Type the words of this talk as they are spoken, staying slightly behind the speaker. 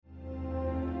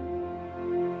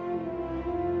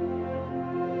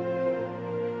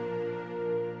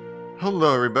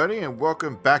Hello, everybody, and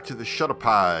welcome back to the Shuttle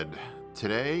Pod.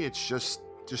 Today, it's just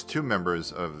two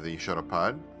members of the Shuttle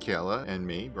Pod, Kayla and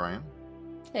me, Brian.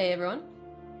 Hey, everyone.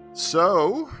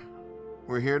 So,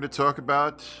 we're here to talk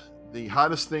about the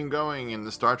hottest thing going in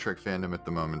the Star Trek fandom at the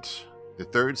moment, the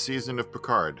third season of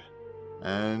Picard.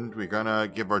 And we're gonna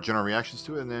give our general reactions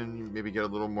to it, and then maybe get a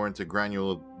little more into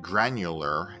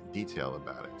granular detail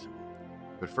about it.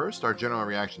 But first, our general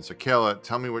reaction. So, Kayla,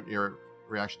 tell me what your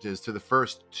reaction is to the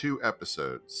first 2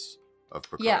 episodes of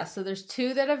Picard. Yeah, so there's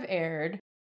 2 that have aired.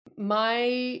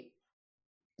 My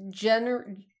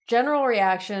general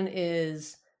reaction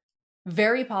is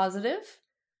very positive,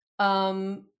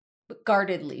 but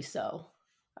guardedly so,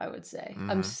 I would say.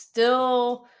 I'm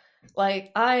still,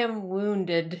 I am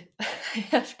wounded, I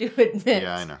have to admit.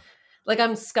 Yeah, I know.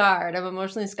 I'm scarred. I'm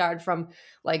emotionally scarred from,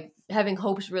 having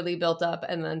hopes really built up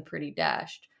and then pretty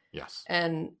dashed. Yes.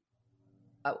 And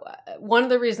one of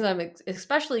the reasons I'm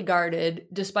especially guarded,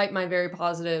 despite my very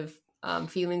positive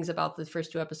feelings about the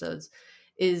first 2 episodes,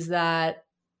 is that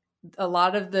a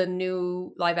lot of the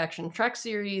new live action Trek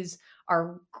series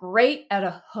are great at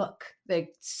a hook. They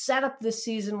set up this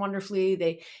season wonderfully.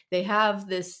 They have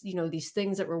this, these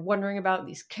things that we're wondering about,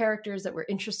 these characters that we're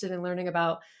interested in learning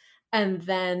about. And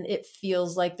then it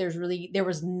feels like there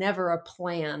was never a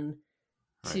plan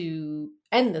to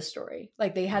end the story.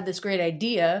 They had this great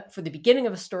idea for the beginning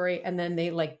of a story, and then they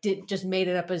just made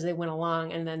it up as they went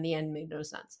along, and then the end made no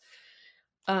sense.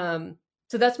 So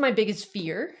that's my biggest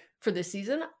fear for this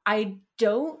season. I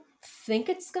don't think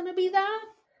it's going to be that.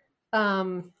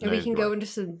 And we can go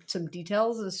into some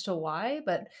details as to why,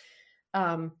 but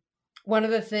one of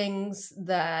the things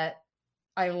that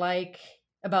I like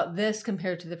about this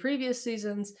compared to the previous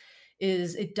seasons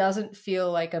is it doesn't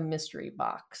feel like a mystery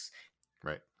box.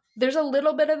 Right. There's a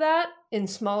little bit of that in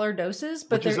smaller doses,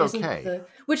 but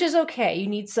which is okay. You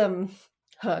need some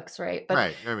hooks, right? But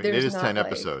right. I mean, it is 10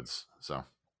 episodes, so.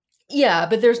 Yeah,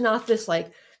 but there's not this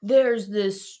there's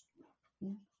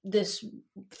this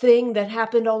thing that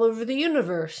happened all over the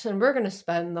universe, and we're going to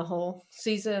spend the whole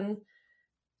season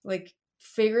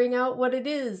figuring out what it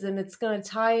is, and it's going to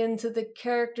tie into the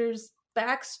characters'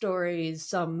 backstories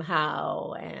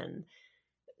somehow, and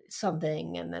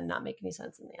something, and then not make any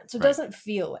sense in the end. So it doesn't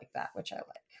feel like that, which I like.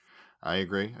 I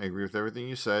agree with everything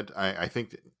you said. I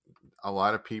think a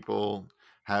lot of people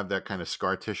have that kind of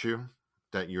scar tissue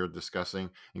that you're discussing,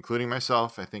 including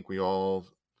myself. I think we all,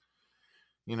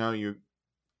 you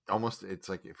almost, it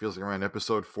feels like around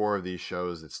episode 4 of these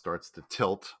shows it starts to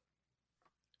tilt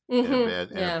in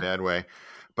a bad way.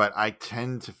 But I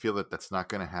tend to feel that that's not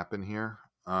going to happen here.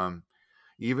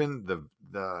 Even the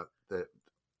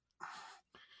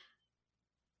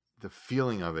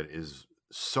feeling of it is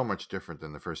so much different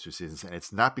than the first 2 seasons, and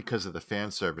it's not because of the fan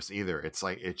service either. It's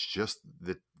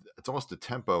it's almost the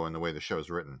tempo and the way the show is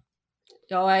written.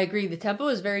 Oh, I agree. The tempo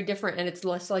is very different, and it's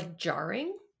less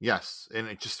jarring. Yes, and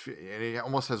it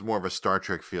almost has more of a Star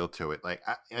Trek feel to it.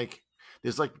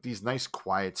 There's these nice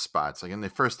quiet spots, in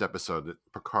the first episode,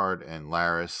 Picard and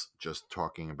Laris just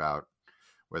talking about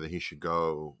whether he should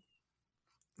go,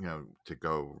 to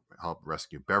go help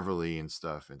rescue Beverly and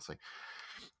stuff. And it's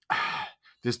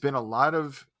there's been a lot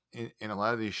of in a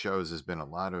lot of these shows. There's been a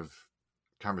lot of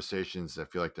conversations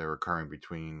that feel like they're occurring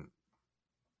between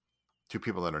 2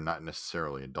 people that are not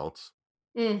necessarily adults.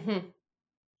 Mm-hmm.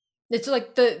 It's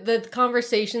the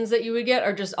conversations that you would get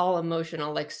are just all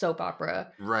emotional, like soap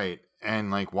opera, right?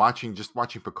 And watching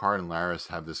Picard and Laris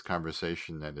have this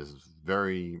conversation that is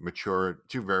very mature.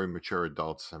 2 very mature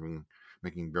adults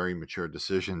making very mature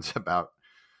decisions about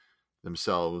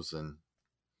themselves and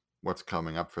what's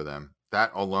coming up for them.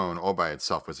 That alone, all by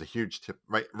itself, was a huge tip.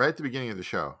 Right at the beginning of the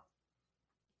show,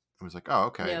 it was oh,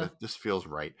 okay, this feels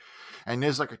right. And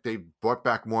there's they brought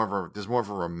back there's more of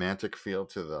a romantic feel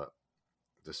to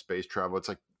the space travel. It's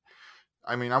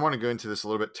I want to go into this a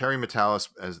little bit. Terry Matalas,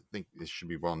 as I think this should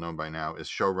be well known by now, is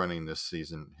show running this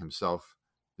season himself.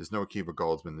 There's no Akiva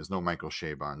Goldsman. There's no Michael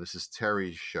Chabon. This is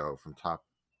Terry's show from top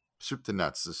soup to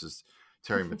nuts. This is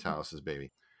Terry Matalas'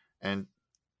 baby. And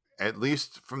at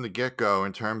least from the get-go,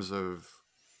 in terms of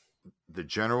the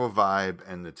general vibe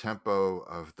and the tempo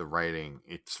of the writing,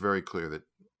 it's very clear that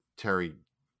Terry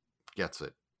gets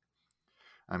it.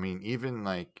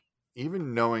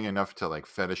 Even knowing enough to we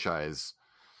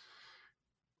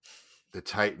the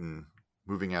Titan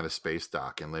moving out of space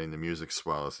dock and letting the music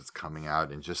swell as it's coming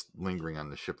out and just lingering on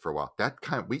the ship for a while.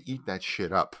 We eat that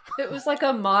shit up. It was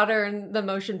the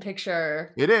motion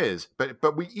picture. It is,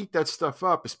 but we eat that stuff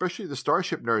up, especially the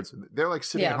Starship nerds. They're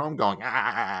sitting at home going,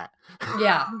 ah.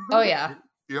 Yeah. Oh yeah.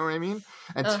 You know what I mean?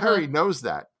 And Terry knows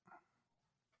that.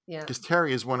 Yeah. Because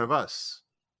Terry is one of us.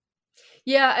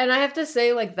 Yeah, and I have to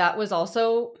say, like, that was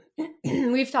also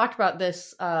we've talked about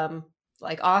this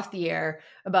like off the air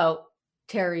about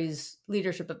Terry's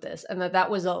leadership of this, and that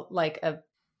was a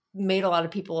made a lot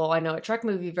of people I know at Trek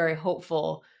Movie very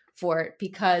hopeful for it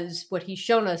because what he's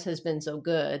shown us has been so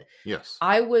good. Yes.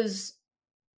 I was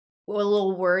a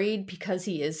little worried because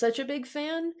he is such a big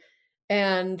fan,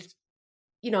 and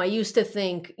I used to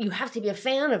think you have to be a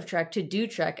fan of Trek to do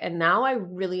Trek, and now I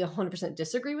really 100%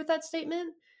 disagree with that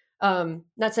statement.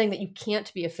 Not saying that you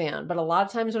can't be a fan, but a lot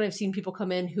of times when I've seen people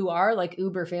come in who are like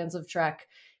uber fans of Trek,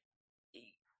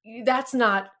 that's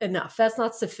not enough. That's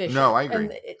not No, sufficient, I agree.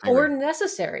 and I or agree.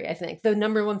 necessary. I think the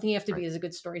number one thing you have to Right. be is a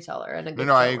good storyteller and a No, good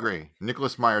no, I killer. agree.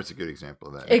 Nicholas Meyer is a good example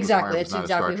of that. Nicholas Meyer Exactly, was it's not a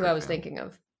Star exactly who I Trek was fan. thinking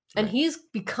of. And Right. he's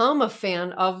become a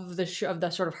fan of the show, of the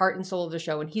sort of heart and soul of the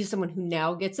show, and he's someone who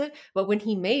now gets it. But when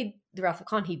he made the Wrath of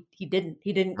Khan, he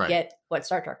didn't Right. get what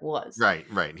Star Trek was. Right.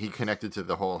 He connected to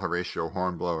the whole Horatio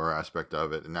Hornblower aspect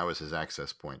of it, and that was his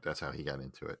access point. That's how he got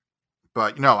into it.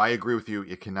 But I agree with you.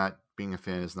 You cannot, being a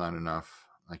fan is not enough.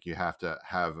 Like, you have to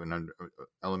have an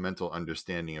elemental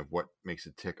understanding of what makes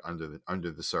it tick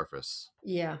under the surface.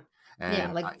 Yeah,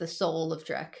 And like the soul of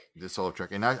Trek. The soul of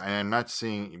Trek, and I'm not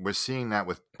seeing. We're seeing that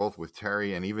with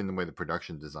Terry, and even the way the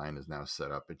production design is now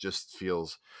set up. It just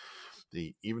feels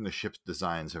even the ship's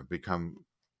designs have become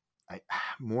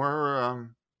more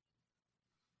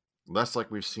less like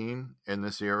we've seen in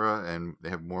this era, and they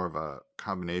have more of a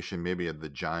combination, maybe of the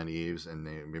John Eves and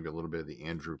maybe a little bit of the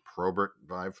Andrew Probert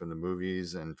vibe from the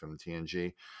movies and from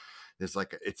TNG. There's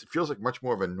it feels like much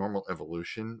more of a normal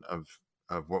evolution of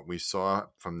what we saw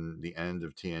from the end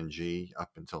of TNG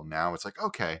up until now. It's like,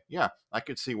 okay, yeah, I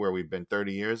could see where we've been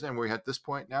 30 years and we're at this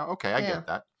point now. Okay, I get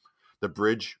that. The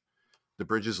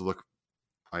bridges look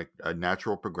like a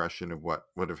natural progression of what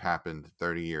would have happened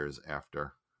 30 years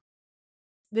after.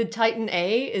 The Titan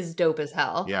A is dope as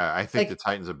hell. Yeah, I think the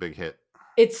Titan's a big hit.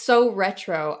 It's so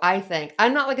retro, I think.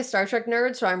 I'm not like a Star Trek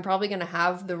nerd, so I'm probably going to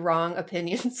have the wrong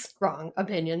opinions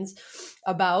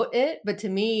about it. But to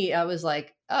me, I was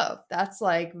like, oh, that's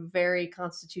like very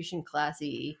Constitution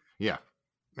classy. Yeah.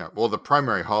 Yeah. Well, the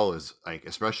primary hull is like,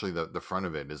 especially the front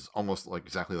of it is almost like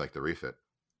exactly like the refit.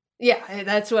 Yeah,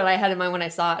 that's what I had in mind when I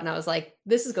saw it. And I was like,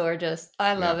 this is gorgeous.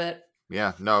 I love it.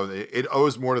 Yeah. No, it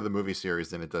owes more to the movie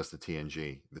series than it does to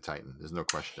TNG, the Titan. There's no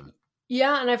question.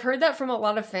 Yeah, and I've heard that from a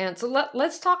lot of fans. So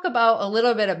let's talk about a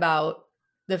little bit about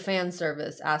the fan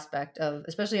service aspect of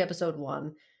especially episode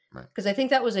 1. Right. Because I think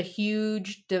that was a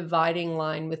huge dividing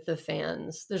line with the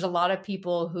fans. There's a lot of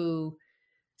people who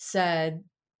said,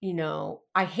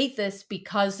 I hate this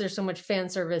because there's so much fan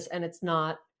service and it's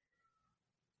not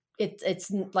it's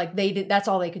like that's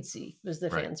all they could see was the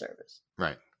fan service.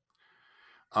 Right.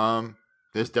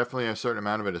 There's definitely a certain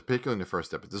amount of it, particularly in the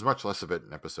first episode. There's much less of it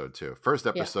in episode 2. First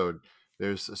episode,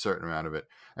 there's a certain amount of it.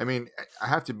 I mean,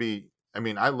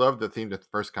 I love the theme to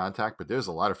First Contact, but there's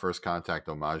a lot of First Contact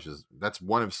homages. That's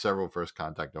one of several First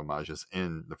Contact homages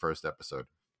in the first episode.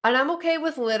 And I'm okay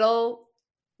with little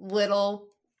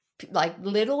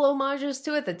homages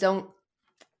to it that don't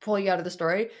pull you out of the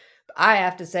story. But I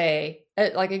have to say,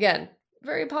 like, again,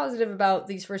 very positive about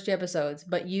these first 2 episodes,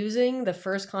 but using the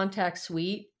First Contact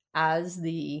suite as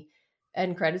the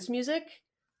end credits music,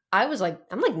 I'm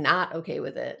not okay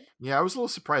with it. Yeah, I was a little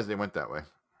surprised they went that way.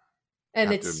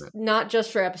 And it's not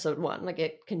just for episode 1; like,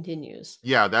 it continues.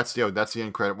 Yeah, that's the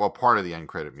end credit. Well, part of the end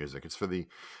credit music. It's the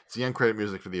end credit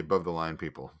music for the above the line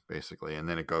people, basically, and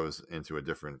then it goes into a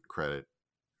different credit.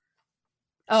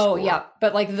 Oh, yeah,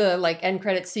 but like the end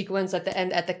credit sequence at the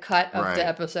end, at the cut of the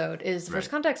episode, is the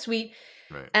First Contact suite.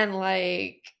 Right. And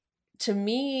like, to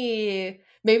me,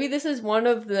 maybe this is one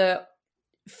of the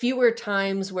fewer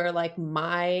times where like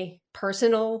my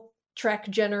personal Trek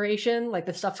generation, like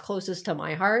the stuff closest to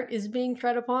my heart, is being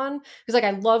tread upon. Because like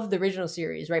I love the original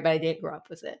series, right? But I didn't grow up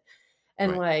with it.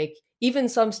 And like even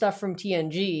some stuff from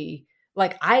TNG,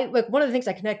 like one of the things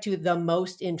I connect to the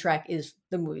most in Trek is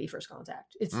the movie First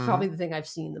Contact. It's probably the thing I've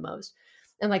seen the most.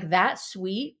 And like that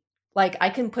suite, like I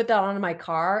can put that on in my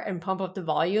car and pump up the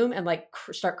volume and like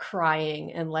start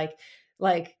crying and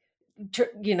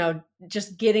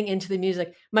just getting into the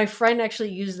music. My friend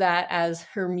actually used that as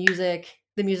her music,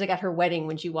 the music at her wedding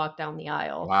when she walked down the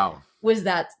aisle. Wow. Was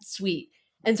that suite.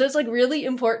 And so it's like really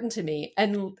important to me.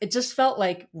 And it just felt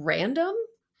like random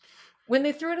when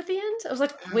they threw it at the end. I was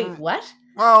like, wait, what?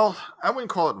 Well, I wouldn't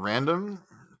call it random.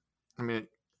 I mean,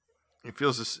 it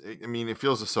feels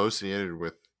associated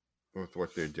with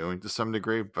what they're doing to some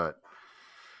degree, but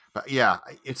yeah,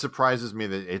 it surprises me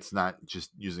that it's not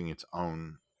just using its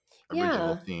own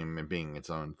original theme and being its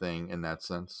own thing in that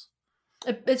sense.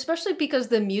 Especially because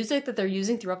the music that they're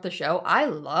using throughout the show, I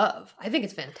love. I think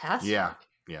it's fantastic. Yeah,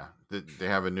 yeah. They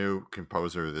have a new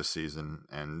composer this season,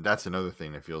 and that's another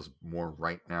thing that feels more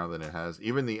right now than it has.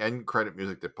 Even the end credit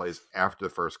music that plays after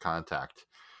the first contact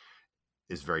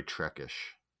is very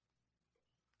Trekish.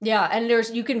 Yeah, and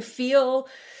you can feel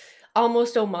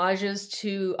almost homages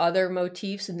to other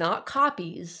motifs, not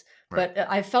copies. Right. But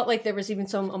I felt like there was even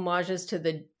some homages to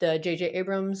the J.J.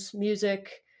 Abrams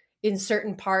music in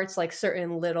certain parts, like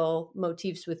certain little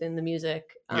motifs within the music,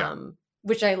 Yeah.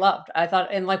 which I loved. I thought,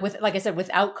 and like I said,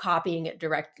 without copying it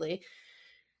directly.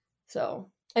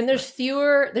 So, and there's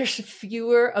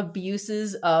fewer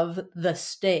abuses of the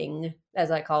sting, as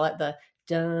I call it, the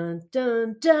dun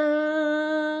dun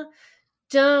dun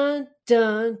dun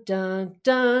dun dun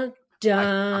dun dun.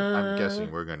 I'm guessing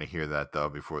we're going to hear that though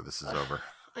before this is over.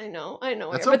 I know.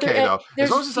 That's But okay though. As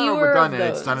long as it's not overdone and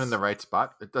it's done in the right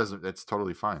spot, it's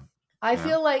totally fine. I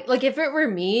feel like if it were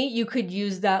me, you could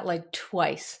use that like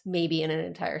twice, maybe in an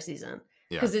entire season,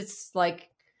 because it's like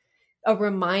a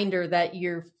reminder that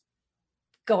you're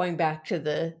going back to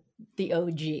the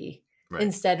OG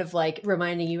instead of like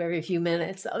reminding you every few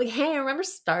minutes. Like, hey, remember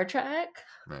Star Trek?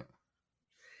 Right.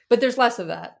 But there's less of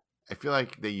that. I feel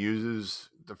like they use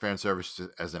the fan service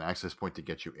as an access point to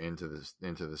get you into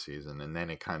the season, and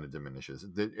then it kind of diminishes.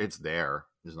 It's there's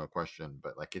no question,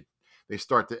 but like they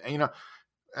start to,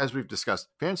 as we've discussed,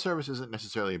 fan service isn't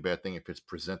necessarily a bad thing if it's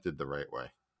presented the right way.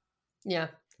 Yeah.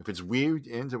 If it's weaved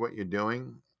into what you're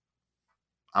doing,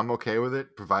 I'm okay with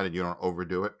it, provided you don't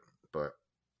overdo it. But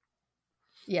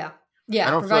yeah, I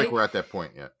don't feel like we're at that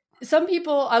point yet.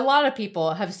 A lot of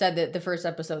people have said that the first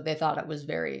episode, they thought it was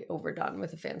very overdone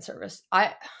with the fan service.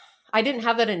 I didn't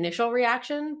have that initial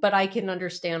reaction, but I can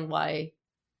understand why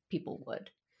people would.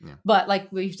 Yeah. But like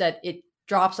we've said, it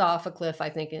drops off a cliff, I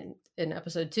think, in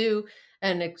episode 2,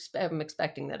 and I'm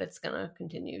expecting that it's going to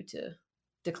continue to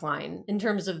decline in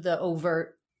terms of the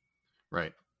overt.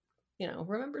 Right.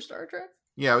 Remember Star Trek?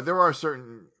 Yeah, there are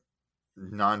certain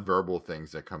nonverbal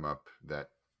things that come up that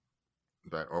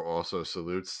are also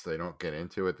salutes. They don't get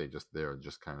into it. They're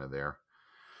just kind of there.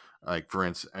 Like, for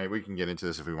instance, we can get into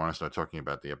this if we want to start talking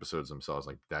about the episodes themselves.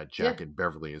 Like that jacket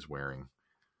Beverly is wearing,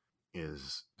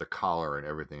 is the collar and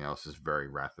everything else is very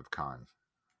Wrath of Khan.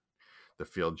 The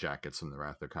field jackets from the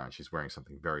Wrath of Khan. She's wearing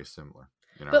something very similar.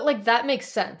 But like that makes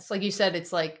sense. Like you said,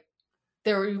 it's like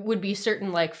there would be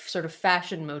certain like sort of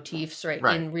fashion motifs, right.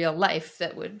 in real life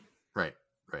that would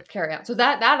carry out. So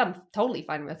that I'm totally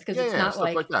fine with, because it's not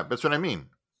stuff like that. That's what I mean.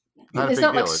 It's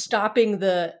not like stopping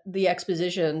the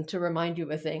exposition to remind you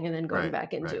of a thing and then going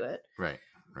back into it. Right.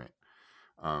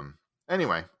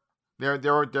 Anyway,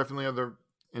 there are definitely other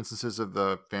instances of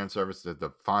the fan service. That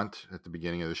the font at the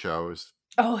beginning of the show is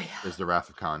the Wrath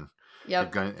of Khan.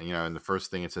 Yep. And the first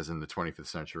thing it says in the 25th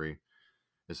century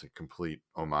is a complete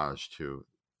homage to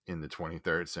in the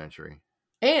 23rd century.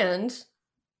 And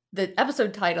the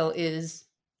episode title is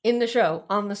in the show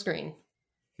on the screen.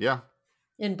 Yeah.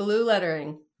 In blue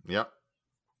lettering. Yep.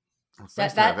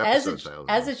 Nice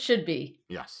as it should be.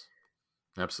 Yes.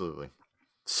 Absolutely.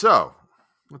 So,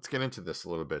 let's get into this a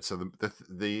little bit. So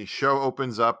the show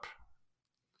opens up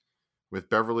with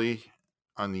Beverly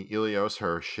on the Ilios,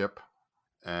 her ship,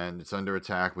 and it's under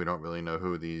attack. We don't really know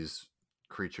who these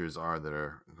creatures are that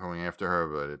are going after her,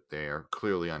 but they are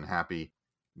clearly unhappy.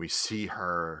 We see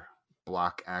her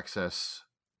block access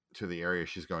to the area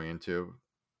she's going into.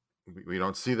 We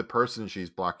don't see the person she's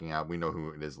blocking out. We know who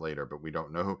it is later, but we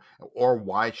don't know who or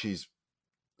why she's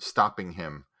stopping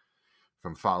him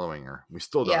from following her. We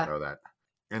still don't know that.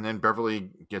 And then Beverly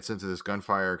gets into this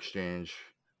gunfire exchange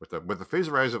with a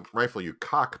phaser rifle you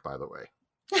cock, by the way.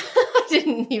 I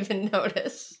didn't even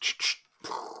notice.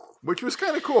 Which was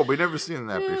kind of cool. We've never seen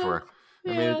that before. I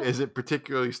mean, is it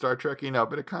particularly Star Trek? No,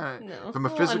 but it kind of from a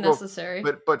physical, unnecessary.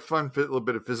 but fun, little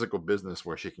bit of physical business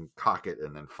where she can cock it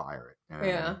and then fire it.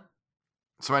 Yeah.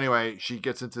 So anyway, she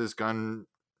gets into this gun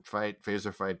fight,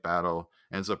 phaser fight battle,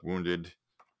 ends up wounded,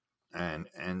 and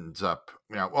ends up.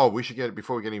 We should get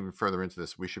before we get even further into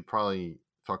this. We should probably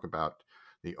talk about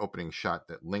the opening shot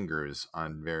that lingers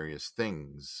on various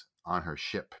things on her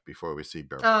ship before we see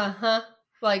Beverly.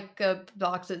 Like a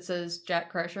box that says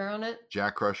Jack Crusher on it.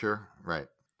 Jack Crusher, right.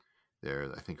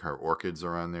 There, I think her orchids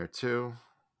are on there too.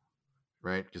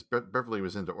 Right? Because Beverly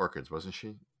was into orchids, wasn't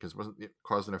she? Because wasn't it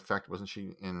Cause and Effect? Wasn't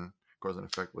she in Cause and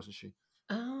Effect? Wasn't she?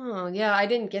 Oh, yeah. I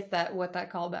didn't get what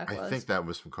that callback was. I think that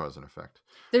was from Cause and Effect.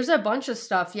 There's a bunch of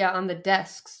stuff, on the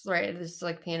desks, right? It's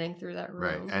like panning through that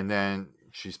room. Right. And then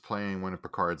she's playing one of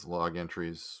Picard's log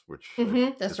entries, which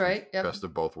that's right. Yep. Best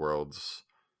of Both Worlds,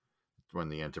 when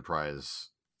the Enterprise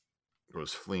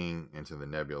was fleeing into the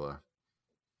nebula.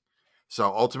 So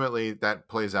ultimately, that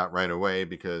plays out right away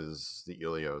because the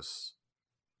Ilios,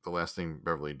 the last thing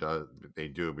they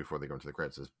do before they go into the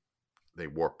credits is they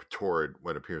warp toward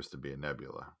what appears to be a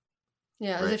nebula.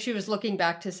 Yeah, as Right? if she was looking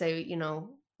back to say,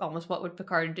 almost what would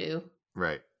Picard do?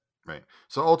 Right.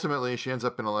 So ultimately, she ends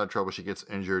up in a lot of trouble. She gets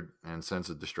injured and sends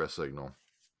a distress signal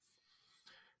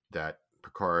that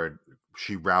Picard,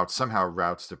 somehow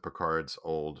routes to Picard's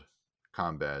old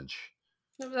comm badge.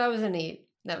 That was a neat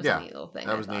little thing,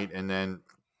 that I was thought. neat. And then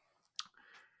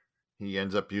he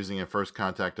ends up using a first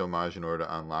contact homage in order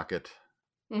to unlock it.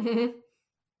 Mm-hmm.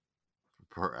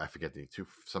 I forget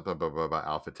something about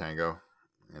Alpha Tango,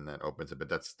 and that opens it. But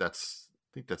that's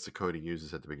I think that's the code he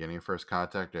uses at the beginning of First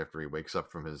Contact after he wakes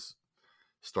up from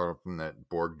that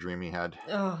Borg dream he had.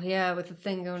 Oh yeah, with the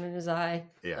thing going in his eye.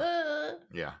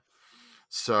 Yeah.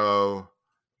 So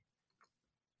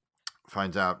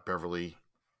finds out Beverly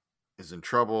is in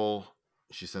trouble.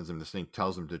 She sends him this thing,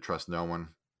 tells him to trust no one.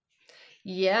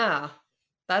 Yeah,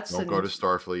 Don't go to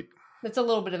Starfleet. That's a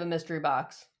little bit of a mystery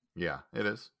box. Yeah, it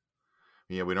is.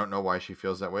 Yeah, we don't know why she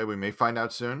feels that way. We may find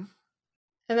out soon.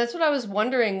 And that's what I was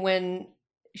wondering when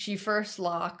she first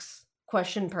locks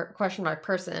question mark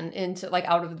person into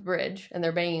out of the bridge and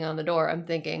they're banging on the door. I'm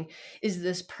thinking, is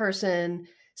this person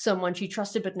someone she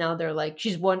trusted, but now they're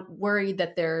she's worried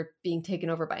that they're being taken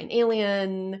over by an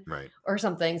alien, right, or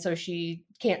something, so she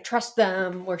can't trust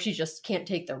them, or she just can't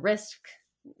take the risk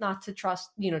not to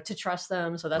trust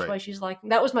them, so that's why she's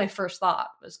that was my first thought,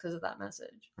 was because of that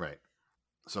message. Right.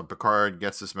 So Picard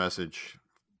gets this message,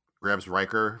 grabs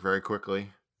Riker very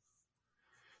quickly.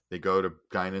 They go to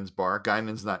Guinan's bar.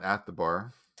 Guinan's not at the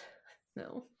bar.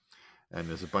 No. And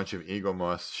there's a bunch of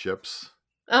Eaglemoss ships.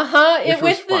 With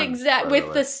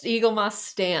the Eaglemoss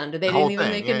stand. They didn't even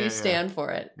make a new stand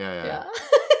for it. Yeah.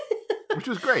 Which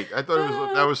was great. I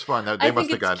thought that was fun. They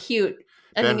must have got cute.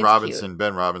 Ben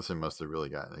Robinson must have really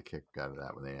gotten a kick out of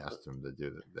that when they asked him to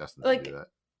do that.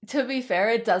 To be fair,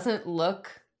 it does look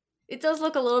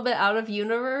a little bit out of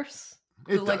universe.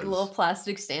 Little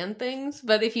plastic stand things,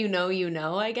 but if you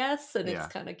know, I guess, and it's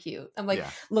kind of cute. I'm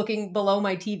looking below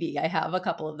my TV. I have a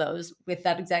couple of those with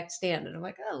that exact stand, and I'm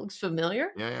like, oh, it looks familiar.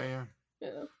 Yeah.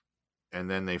 And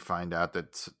then they find out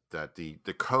that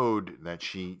the code that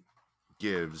she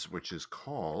gives, which is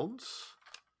called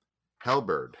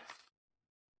Hellbird.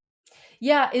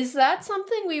 Yeah, is that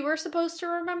something we were supposed to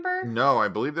remember? No, I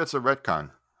believe that's a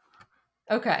retcon.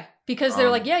 Okay, because they're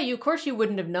of course you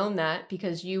wouldn't have known that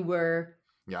because you were.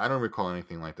 Yeah, I don't recall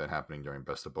anything like that happening during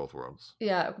Best of Both Worlds.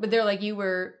 Yeah, but they're you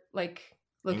were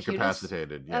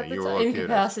incapacitated. Yeah, you were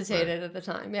incapacitated at the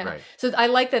time. Yeah, right. So I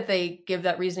like that they give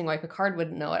that reasoning why Picard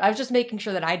wouldn't know it. I was just making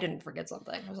sure that I didn't forget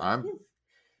something. I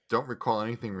don't recall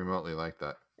anything remotely like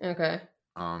that. Okay.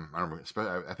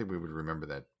 I think we would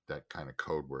remember that kind of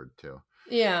code word too.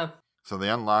 Yeah. So they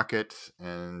unlock it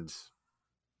and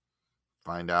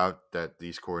find out that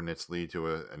these coordinates lead to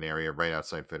an area right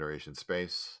outside Federation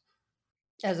space.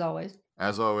 As always.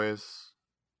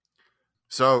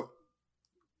 So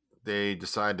they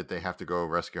decide that they have to go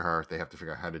rescue her. They have to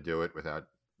figure out how to do it without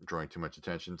drawing too much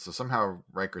attention. So somehow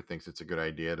Riker thinks it's a good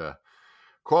idea to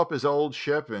call up his old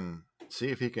ship and see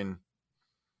if he can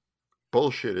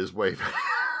bullshit his way.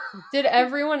 Did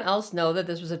everyone else know that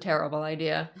this was a terrible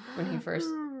idea when he first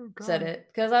said it?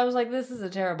 Because I was like, this is a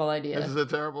terrible idea. This is a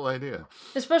terrible idea.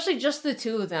 Especially just the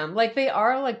two of them. They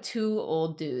are two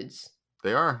old dudes.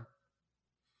 They are.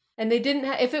 And they didn't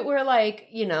if it were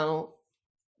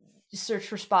Search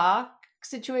for Spock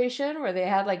situation where they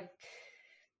had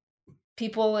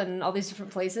people in all these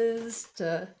different places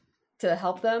to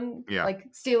help them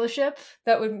steal a ship,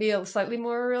 that would be slightly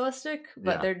more realistic,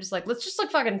 but they're just let's just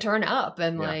fucking turn up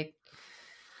and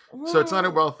so it's not a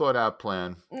well thought out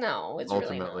plan. No, it's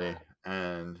ultimately really not.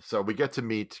 And so we get to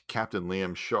meet Captain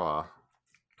Liam Shaw.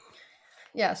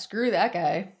 Yeah, screw that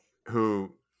guy.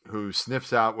 Who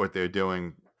sniffs out what they're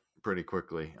doing pretty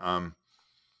quickly.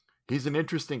 He's an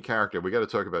interesting character. We got to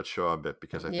talk about Shaw a bit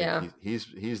because I think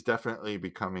he's definitely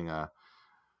becoming a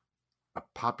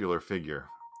popular figure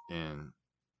in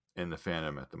the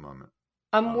fandom at the moment.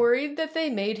 I'm worried that they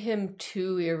made him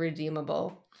too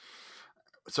irredeemable.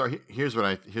 So here's what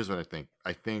I think.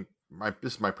 I think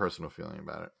this is my personal feeling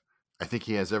about it. I think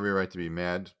he has every right to be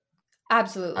mad.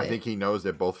 Absolutely. I think he knows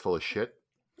they're both full of shit.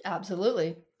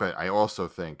 Absolutely. But I also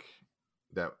think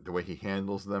that the way he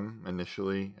handles them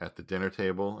initially at the dinner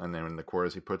table and then in the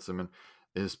quarters he puts them in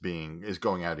is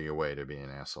going out of your way to be an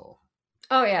asshole.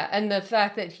 Oh yeah, and the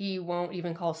fact that he won't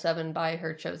even call Seven by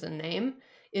her chosen name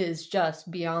is just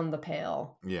beyond the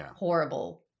pale. Yeah.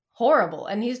 Horrible.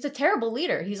 And he's a terrible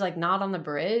leader. He's not on the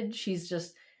bridge. He's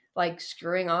just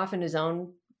screwing off in his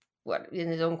own in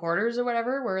his own quarters or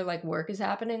whatever, where like work is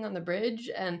happening on the bridge.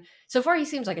 And so far he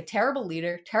seems like a terrible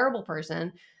leader, terrible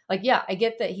person. Like, yeah, I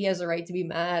get that he has a right to be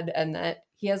mad and that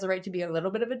he has a right to be a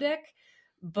little bit of a dick,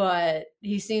 but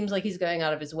he seems like he's going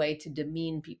out of his way to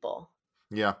demean people.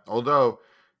 Yeah, although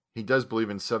he does believe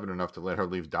in Seven enough to let her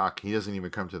leave Doc. He doesn't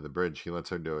even come to the bridge. He lets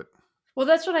her do it. Well,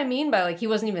 that's what I mean by like he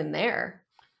wasn't even there.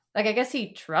 Like, I guess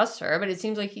he trusts her, but it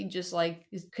seems like he just like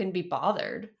couldn't be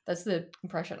bothered. That's the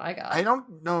impression I got. I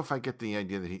don't know if I get the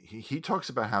idea that he talks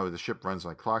about how the ship runs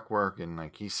like clockwork, and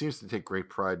like he seems to take great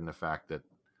pride in the fact that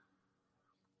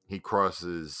he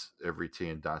crosses every T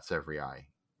and dots every I.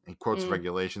 He quotes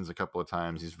regulations a couple of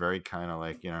times. He's very kind of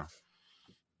like,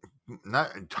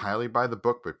 not entirely by the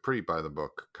book, but pretty by the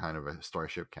book kind of a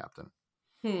starship captain.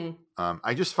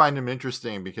 I just find him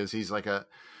interesting because he's like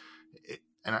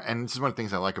and this is one of the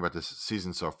things I like about this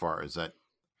season so far is that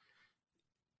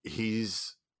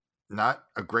he's not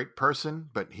a great person,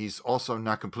 but he's also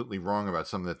not completely wrong about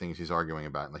some of the things he's arguing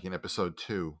about. Like in episode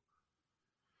 2,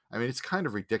 I mean, it's kind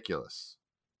of ridiculous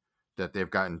that they've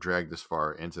gotten dragged this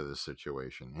far into this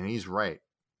situation. And he's right.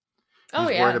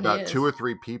 He's worried about 2 or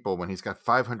 3 people when he's got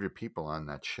 500 people on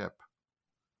that ship.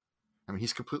 I mean,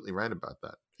 he's completely right about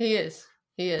that. He is.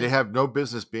 They have no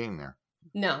business being there.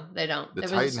 No, they don't. The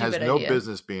Titan has no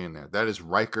business being there. That is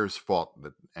Riker's fault,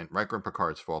 and Riker and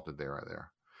Picard's fault that they are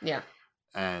there. Yeah.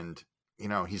 And,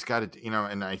 he's got to,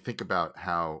 and I think about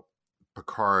how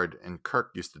Picard and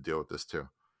Kirk used to deal with this too.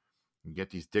 You get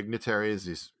these dignitaries,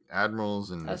 these admirals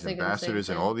and these ambassadors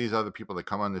and all these other people that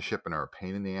come on the ship and are a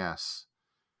pain in the ass.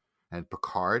 And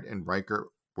Picard and Riker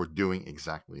were doing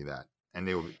exactly that. And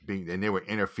they were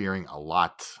interfering a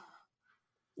lot.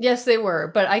 Yes, they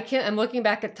were. But I'm looking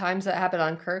back at times that happened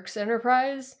on Kirk's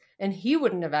Enterprise, and he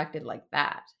wouldn't have acted like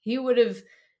that. He would have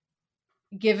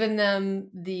given them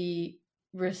the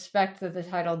respect that the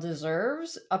title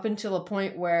deserves up until a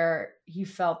point where he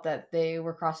felt that they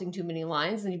were crossing too many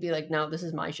lines, and he'd be like, no, this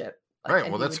is my ship. Right.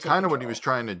 Well, that's kind of what he was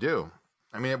trying to do.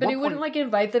 I mean, but he wouldn't like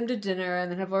invite them to dinner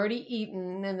and then have already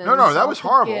eaten. And then no, that was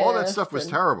horrible. All that stuff was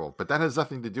terrible. But that has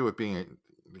nothing to do with being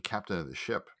the captain of the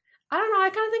ship. I don't know. I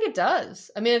kind of think it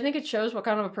does. I mean, I think it shows what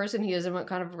kind of a person he is and what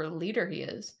kind of a leader he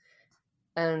is.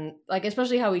 And like,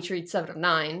 especially how he treats Seven of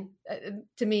Nine.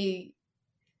 To me,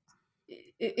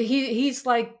 he's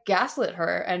like gaslit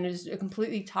her and is a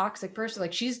completely toxic person.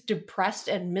 Like, she's depressed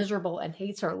and miserable and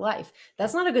hates her life.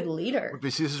 That's not a good leader.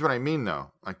 But see, this is what I mean,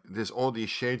 though. Like, there's all these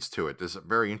shades to it. There's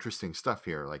very interesting stuff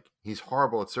here. Like, he's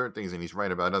horrible at certain things and he's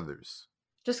right about others.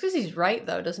 Just because he's right,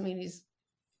 though, doesn't mean he's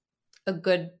a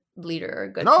good leader or a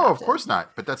good No, captain. Of course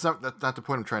not. But that's not the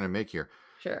point I'm trying to make here.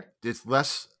 Sure. There's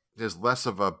less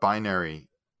of a binary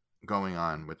going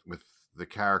on with the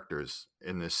characters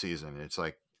in this season. It's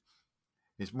like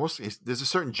there's a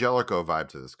certain Jellicoe vibe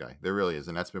to this guy. There really is,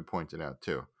 and that's been pointed out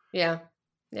too. Yeah,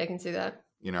 I can see that.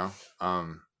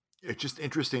 It's just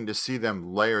interesting to see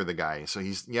them layer the guy. So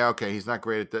he's not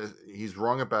great at this. He's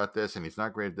wrong about this, and he's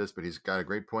not great at this, but he's got a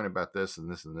great point about this and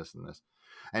this and this and this.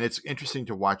 And it's interesting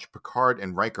to watch Picard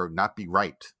and Riker not be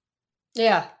right.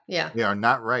 Yeah. They are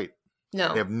not right.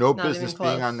 No. They have no business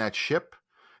being on that ship,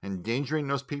 endangering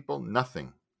those people,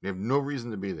 nothing. They have no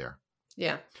reason to be there.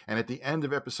 Yeah. And at the end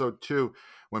of episode 2,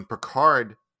 when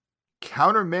Picard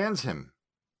countermands him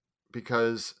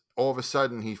because all of a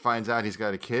sudden he finds out he's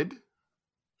got a kid.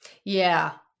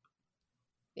 Yeah.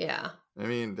 Yeah. I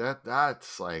mean,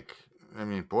 that's like,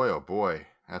 boy, oh boy,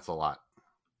 that's a lot.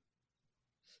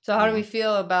 So how do we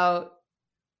feel about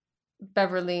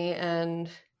Beverly and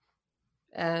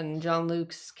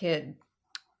Jean-Luc's kid?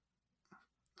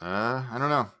 I don't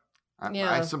know.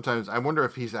 I wonder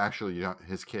if he's actually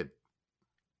his kid,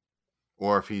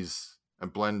 or if he's a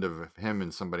blend of him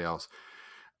and somebody else.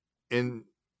 We're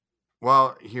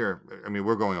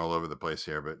going all over the place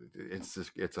here, but it's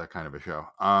that kind of a show.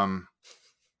 I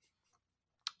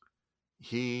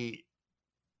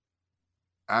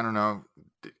don't know.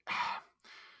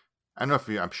 I don't know if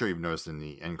I'm sure you've noticed in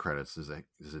the end credits, there's a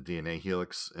DNA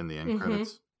helix in the end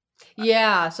credits.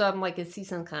 Yeah, so I'm like, is he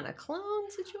some kind of clone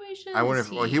situation? I wonder if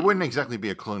he wouldn't exactly be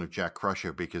a clone of Jack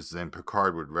Crusher, because then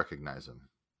Picard would recognize him.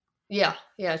 Yeah,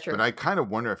 true. But I kind of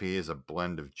wonder if he is a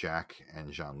blend of Jack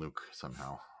and Jean-Luc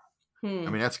somehow. I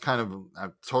mean, that's kind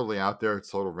of totally out there.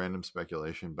 It's total random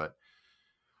speculation, but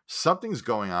something's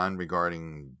going on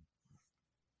regarding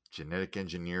genetic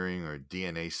engineering or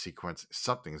DNA sequence.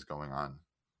 Something's going on.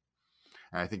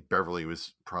 And I think Beverly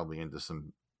was probably into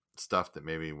some stuff that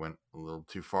maybe went a little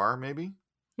too far, maybe.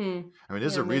 I mean,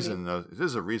 there's a reason, though.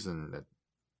 There's a reason that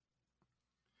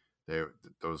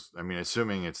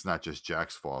assuming it's not just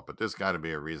Jack's fault, but there's got to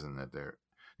be a reason that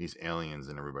these aliens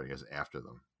and everybody is after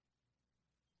them.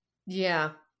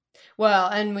 Yeah. Well,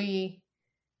 and we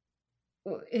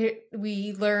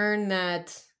learn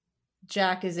that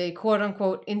Jack is a quote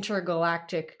unquote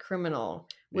intergalactic criminal,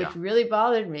 Yeah. which really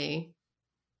bothered me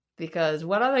because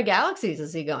what other galaxies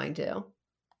is he going to?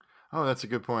 Oh, that's a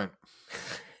good point.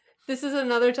 This is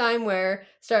another time where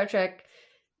Star Trek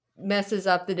messes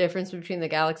up the difference between the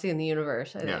galaxy and the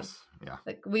universe, I think. Yes. Yeah.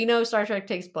 Like, we know Star Trek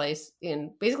takes place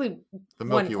in basically The one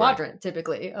Milky Way. quadrant,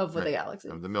 typically, of the Right. galaxy.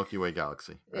 Of the Milky Way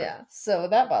galaxy. Right. Yeah, so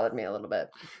that bothered me a little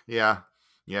bit. Yeah.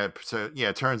 Yeah. So, yeah,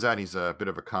 it turns out he's a bit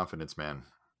of a confidence man.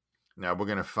 Now, we're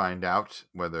going to find out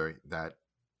whether that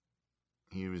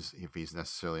if he's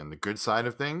necessarily on the good side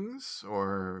of things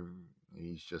or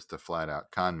he's just a flat out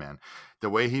con man. The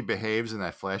way he behaves in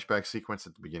that flashback sequence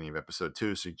at the beginning of episode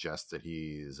 2 suggests that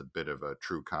he is a bit of a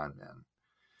true con man.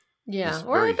 Yeah,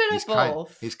 or a bit of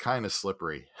both. He's kind of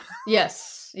slippery.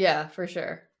 Yes, yeah, for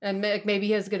sure. And maybe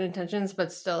he has good intentions,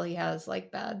 but still he has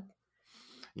like bad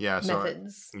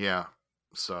methods. Yeah.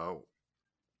 So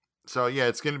yeah,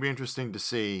 it's going to be interesting to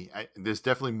see. There's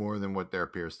definitely more than what there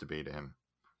appears to be to him.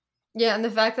 Yeah, and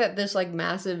the fact that this like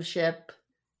massive ship,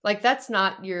 like that's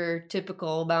not your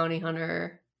typical bounty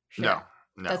hunter ship. No.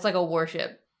 That's like a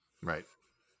warship. Right.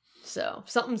 So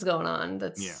something's going on.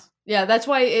 Yeah, that's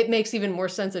why it makes even more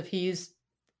sense if he's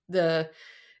the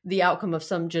outcome of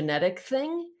some genetic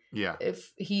thing. Yeah.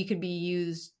 If he could be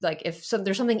used, like if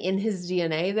there's something in his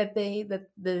DNA that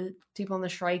the people on the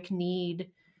Shrike need,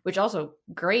 which also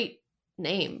great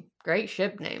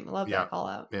ship name. I love that call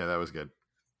out. Yeah, that was good.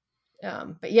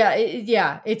 But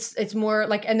yeah, it's more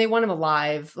like, and they want him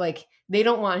alive. Like they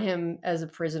don't want him as a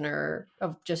prisoner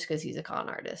of just because he's a con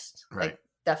artist. Right. Like,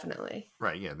 definitely.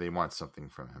 Right. Yeah, they want something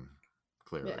from him.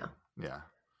 Clearly. Yeah.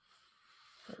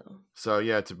 So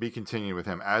yeah, to be continued with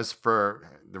him. As for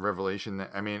the revelation,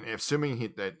 assuming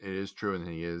that it is true and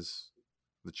he is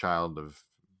the child of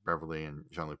Beverly and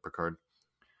Jean-Luc Picard.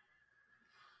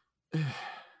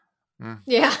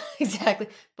 Yeah, exactly.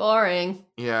 Boring.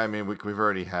 Yeah, we've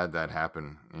already had that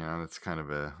happen. That's kind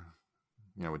of a,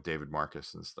 with David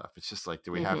Marcus and stuff. It's just like,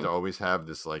 do we have to always have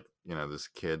this, like, this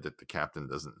kid that the captain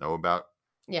doesn't know about?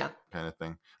 Yeah. Kind of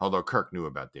thing. Although Kirk knew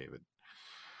about David.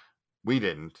 We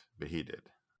didn't, but he did.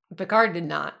 Picard did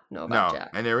not know about Jack.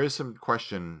 And there is some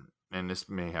question, and this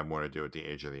may have more to do with the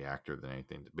age of the actor than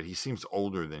anything, but he seems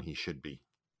older than he should be.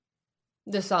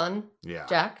 The son? Yeah.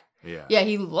 Jack? Yeah. Yeah,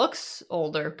 he looks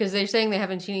older because they're saying they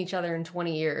haven't seen each other in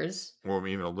 20 years. Or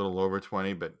even a little over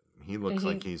 20, but he looks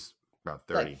like he's about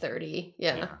 30. Like 30,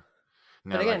 yeah.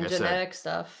 Now, but again, like genetic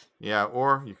stuff. Yeah,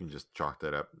 or you can just chalk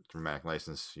that up. Dramatic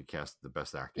license, you cast the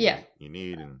best actor you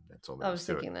need, and that's all. I was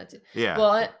thinking that too. Yeah.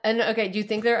 Well, and okay, do you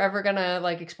think they're ever gonna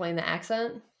like explain the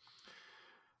accent?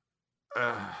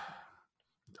 So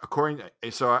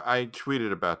I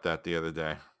tweeted about that the other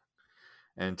day,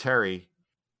 and Terry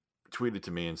tweeted to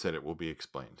me and said it will be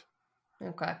explained.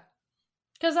 Okay.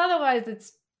 Because otherwise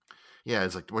it's... Yeah,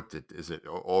 it's like, what is it?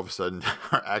 All of a sudden,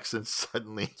 our accent's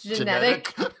suddenly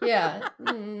genetic? Yeah.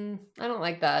 I don't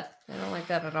like that. I don't like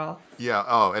that at all. Yeah.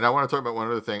 Oh, and I want to talk about one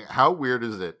other thing. How weird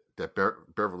is it that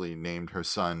Beverly named her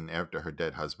son after her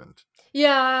dead husband?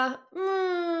 Yeah.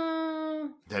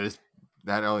 That is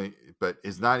not only, but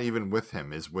is not even with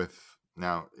him, is with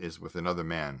another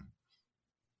man.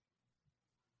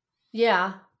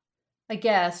 Yeah, I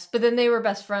guess. But then they were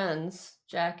best friends,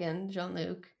 Jack and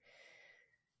Jean-Luc.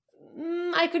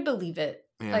 I could believe it.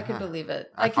 Yeah. I could believe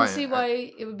it. I can see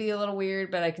why it would be a little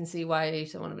weird, but I can see why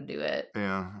someone would do it.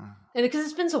 Yeah. And because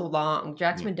it's been so long.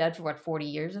 Jack's been dead for, 40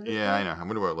 years? At this point? I know. I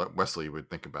wonder what Wesley would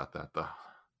think about that, though.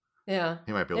 Yeah.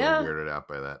 He might be a little weirded out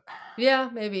by that. Yeah,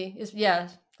 maybe.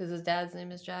 Because his dad's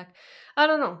name is Jack. I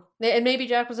don't know. And maybe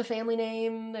Jack was a family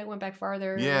name that went back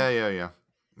farther. Yeah.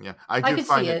 I could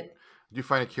see it. I do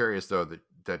find it curious, though,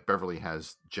 that Beverly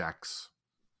has Jack's,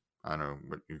 I don't know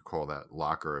what you call that,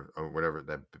 locker or whatever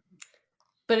that.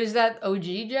 But is that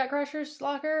OG Jack Crusher's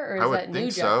locker, or is that new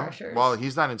Jack Crusher's? Well,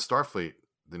 he's not in Starfleet,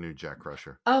 the new Jack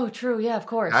Crusher. Oh, true. Yeah, of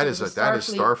course. That is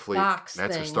Starfleet.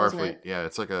 That's a Starfleet. Yeah,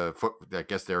 it's like I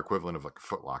guess their equivalent of like a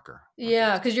Foot Locker.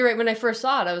 Yeah, because you're right. When I first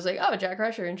saw it, I was like, "Oh, Jack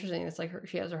Crusher, interesting." It's like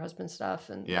she has her husband's stuff,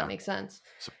 and that makes sense.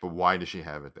 So, but why does she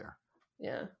have it there?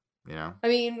 Yeah. I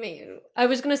mean, I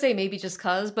was gonna say maybe just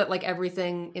cause, but like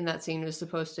everything in that scene was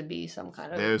supposed to be some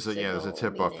kind of there's a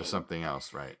tip off for something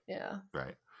else, right? Yeah.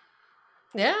 Right.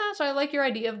 Yeah, so I like your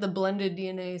idea of the blended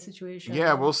DNA situation.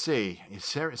 Yeah, we'll see. It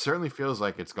certainly feels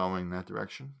like it's going that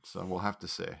direction, so we'll have to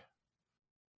see.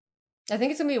 I think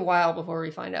it's gonna be a while before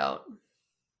we find out.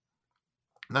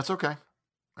 That's okay.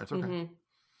 Let's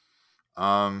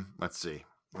see.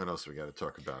 What else we got to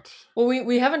talk about? Well,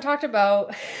 we haven't talked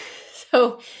about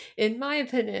So, in my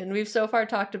opinion, we've so far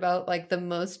talked about like the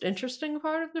most interesting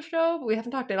part of the show, but we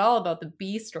haven't talked at all about the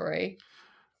B story.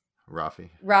 Rafi.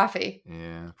 Rafi.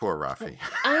 Yeah, poor Rafi.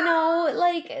 I know,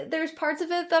 like, there's parts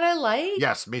of it that I like.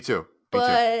 Yes, me too.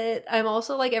 But I'm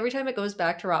also like, every time it goes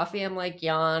back to Rafi, I'm like,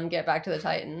 Jan, get back to the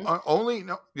Titan.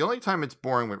 The only time it's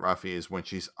boring with Rafi is when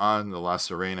she's on the La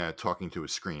Serena talking to a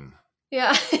screen.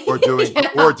 Yeah. Or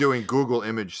doing Google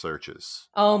image searches.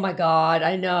 Oh my God,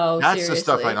 I know. That's seriously. the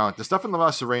stuff I don't. The stuff in the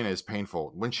La Serena is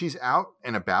painful. When she's out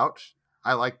and about,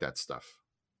 I like that stuff.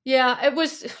 Yeah, it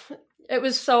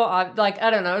was so like, I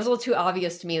don't know, it was a little too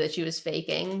obvious to me that she was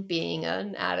faking being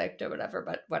an addict or whatever,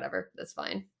 but whatever, that's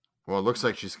fine. Well, it looks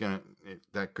like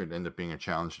that could end up being a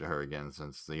challenge to her again,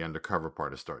 since the undercover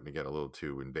part is starting to get a little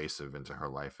too invasive into her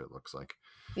life, it looks like.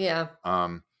 Yeah.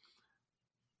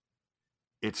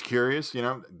 It's curious,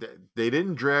 they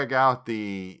didn't drag out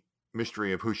the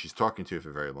mystery of who she's talking to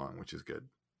for very long, which is good.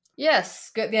 Yes,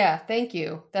 good. Yeah, thank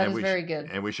you. That is very good.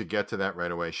 And we should get to that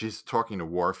right away. She's talking to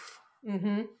Worf,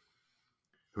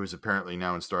 who's apparently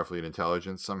now in Starfleet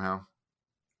Intelligence somehow.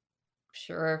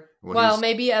 Sure. Well,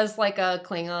 maybe as like a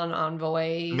Klingon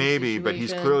envoy. Maybe, situation. But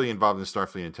he's clearly involved in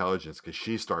Starfleet Intelligence because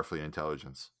she's Starfleet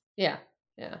Intelligence. Yeah,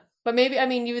 yeah. But maybe, I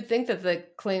mean, you would think that the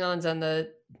Klingons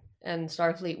and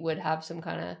Starfleet would have some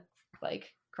kind of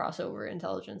like crossover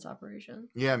intelligence operation.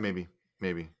 Yeah, maybe.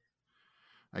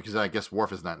 Because I guess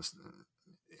Worf is not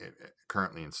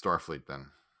currently in Starfleet then.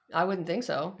 I wouldn't think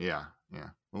so. Yeah.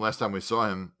 The last time we saw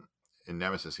him in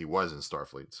Nemesis, he was in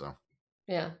Starfleet, so.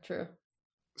 Yeah, true.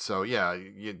 So yeah,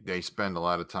 they spend a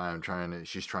lot of time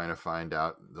she's trying to find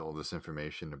out all this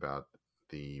information about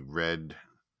the red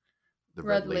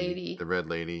lady. The red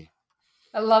lady.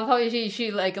 I love how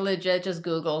she like legit just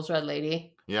Googles red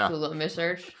lady. Yeah. Google image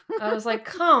search. I was like,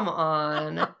 come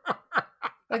on.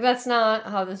 Like, that's not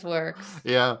how this works.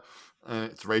 Yeah.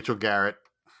 And it's Rachel Garrett.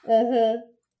 The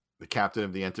captain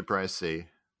of the Enterprise C.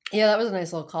 Yeah, that was a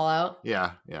nice little call out.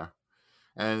 Yeah.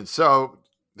 And so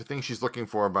the thing she's looking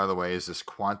for, by the way, is this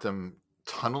quantum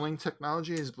tunneling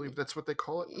technology. I believe that's what they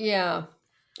call it. Yeah.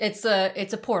 It's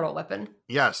a portal weapon.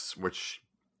 Yes,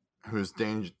 whose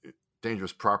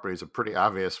dangerous properties are pretty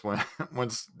obvious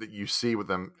once that you see with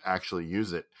them actually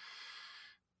use it.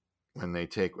 When they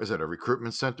was it a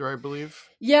recruitment center, I believe?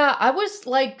 Yeah, I was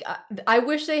like, I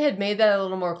wish they had made that a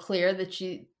little more clear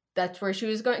that's where she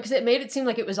was going, because it made it seem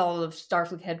like it was all of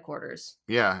Starfleet headquarters.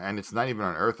 Yeah, and it's not even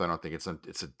on Earth. I don't think it's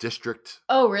a district.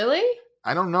 Oh, really?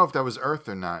 I don't know if that was Earth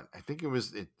or not. I think it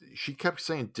was. She kept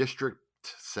saying District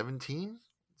 17.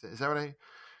 Is that what I?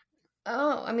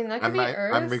 Oh, I mean that could be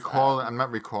Earth. I'm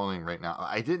not recalling right now.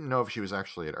 I didn't know if she was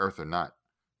actually at Earth or not.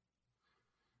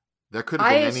 That could have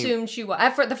been. I assumed she was.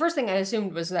 The first thing I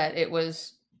assumed was that it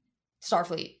was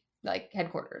Starfleet like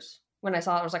headquarters. When I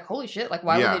saw it, I was like, holy shit, like,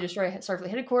 why would they destroy Starfleet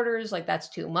headquarters? Like, that's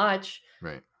too much.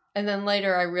 Right. And then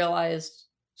later I realized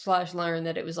 / learned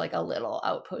that it was like a little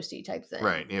outposty type thing.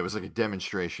 Right. Yeah, it was like a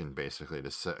demonstration, basically,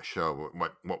 to show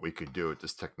what we could do with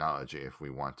this technology if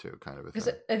we want to, kind of a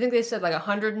thing. I think they said like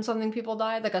 100 and something people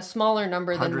died, like a smaller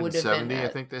number than would have been. 170, I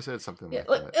think they said something like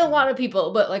that. A lot of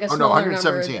people, but like a smaller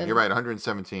 117. number. You're right,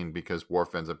 117, because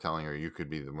Worf ends up telling her you could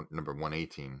be the number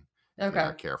 118 if you're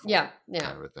not careful. Yeah.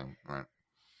 Kind of a thing, right?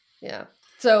 Yeah.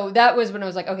 So that was when I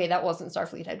was like, okay, that wasn't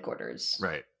Starfleet headquarters.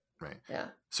 Right. Yeah.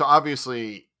 So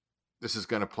obviously, this is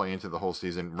going to play into the whole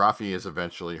season. Rafi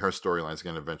her storyline is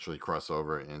going to eventually cross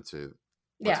over into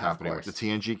what's happening with the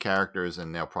TNG characters,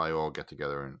 and they'll probably all get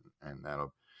together and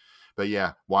that'll. But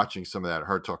yeah, watching some of that,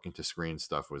 her talking to screen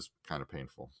stuff was kind of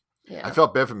painful. Yeah. I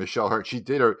felt bad for Michelle Hurd.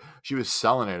 She was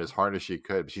selling it as hard as she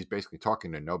could. She's basically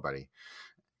talking to nobody.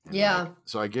 And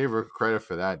so I gave her credit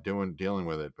for that, dealing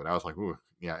with it. But I was like, ooh.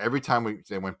 Yeah, every time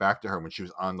they went back to her when she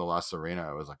was on the La Serena,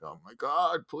 I was like, "Oh my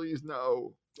God, please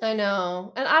no!" I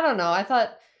know, and I don't know. I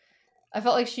felt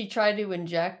like she tried to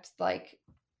inject like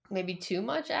maybe too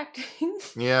much acting.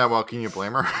 Yeah, well, can you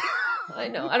blame her? I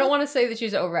know. I don't want to say that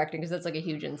she's overacting because that's like a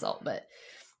huge insult, but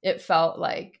it felt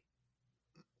like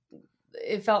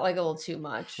a little too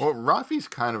much. Well, Rafi's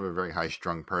kind of a very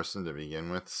high-strung person to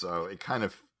begin with, so it kind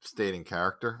of stayed in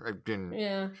character.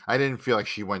 I didn't feel like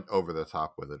she went over the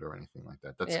top with it or anything like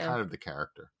that. That's kind of the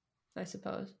character, I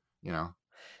suppose.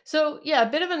 So yeah, a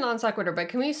bit of a non sequitur, but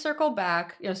can we circle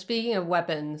back? Speaking of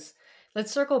weapons,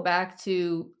 let's circle back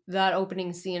to that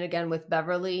opening scene again with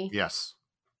Beverly. Yes.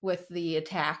 With the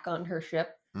attack on her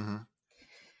ship. Mm-hmm.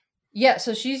 Yeah,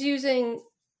 so she's using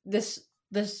this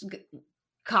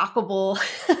cockable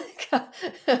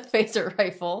phaser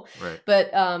rifle, right?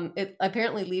 But it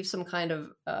apparently leaves some kind of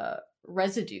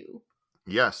residue.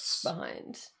 Yes.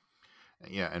 Behind.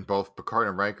 Yeah, and both Picard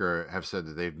and Riker have said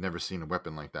that they've never seen a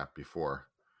weapon like that before.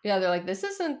 Yeah, they're like, this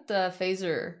isn't a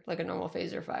phaser, like a normal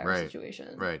phaser fire Right,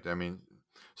 situation. right. I mean,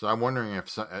 so I'm wondering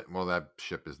if well, that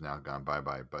ship is now gone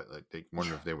bye-bye, but like they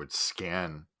wonder if they would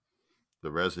scan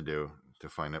the residue to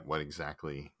find out what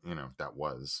exactly that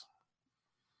was.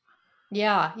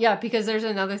 Yeah, because there's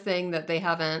another thing that they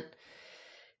haven't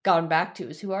gone back to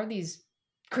is who are these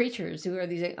creatures? Who are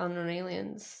these unknown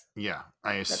aliens? Yeah,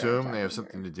 I assume they have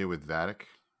something to do with Vadic.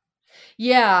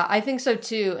 Yeah, I think so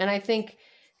too, and I think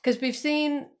because we've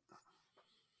seen,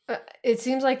 it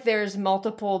seems like there's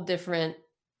multiple different.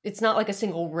 It's not like a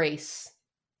single race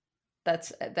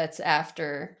that's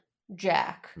after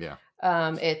Jack. Yeah.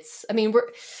 It's, I mean,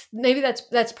 maybe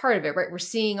that's part of it, right? We're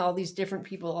seeing all these different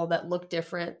people, all that look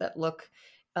different, that look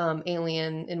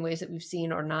alien in ways that we've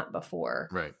seen or not before.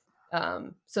 Right.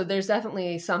 So there's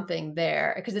definitely something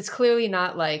there, because it's clearly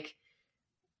not like,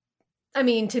 I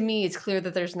mean, to me, it's clear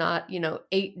that there's not,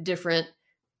 8 different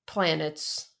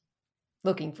planets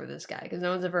looking for this guy, because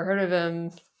no one's ever heard of him.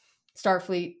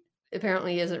 Starfleet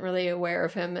apparently isn't really aware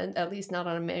of him, and at least not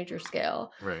on a major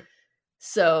scale. Right.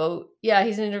 So yeah,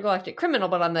 he's an intergalactic criminal,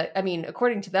 but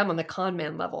according to them, on the con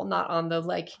man level, not on the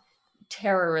like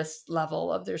terrorist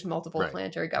level of there's multiple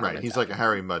planetary governments. Right. He's like a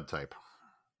Harry Mudd type.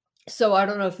 So I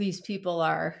don't know if these people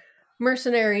are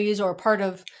mercenaries or part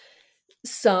of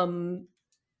some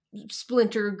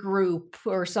splinter group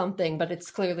or something, but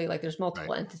it's clearly like there's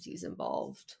multiple entities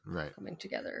involved, coming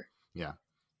together. Yeah.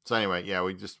 So anyway, yeah,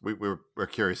 we're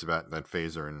curious about that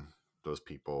phaser and those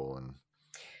people, and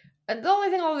the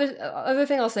only other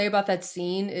thing I'll say about that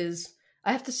scene is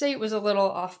I have to say it was a little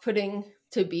off-putting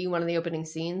to be one of the opening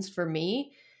scenes for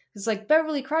me. It's like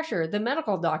Beverly Crusher, the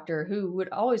medical doctor who would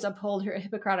always uphold her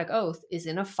Hippocratic oath, is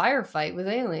in a firefight with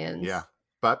aliens. Yeah,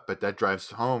 but that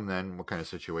drives home then what kind of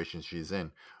situation she's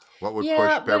in. What would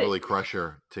push Beverly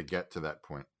Crusher to get to that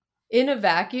point? In a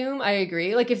vacuum, I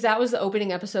agree. Like if that was the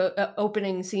opening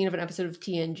scene of an episode of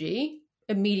TNG,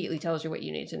 immediately tells you what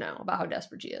you need to know about how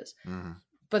desperate she is. Mm-hmm.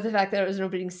 But the fact that it was an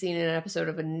opening scene in an episode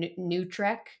of a new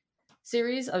Trek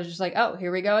series, I was just like, oh,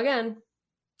 here we go again.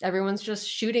 Everyone's just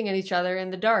shooting at each other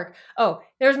in the dark. Oh,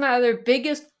 there's my other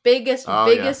biggest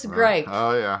gripe.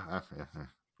 Oh yeah.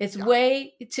 It's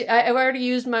way too. I've already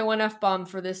used my one F-bomb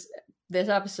for this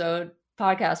episode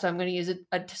podcast, so I'm going to use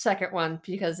a second one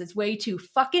because it's way too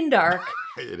fucking dark.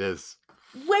 It is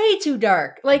way too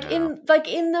dark. In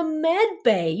the med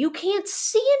bay, you can't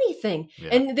see anything.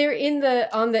 Yeah. And they're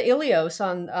on the Ilios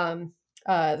on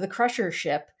the Crusher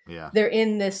ship. Yeah. They're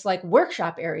in this like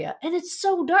workshop area, and it's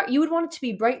so dark. You would want it to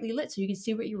be brightly lit so you could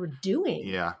see what you were doing.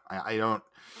 Yeah, I don't.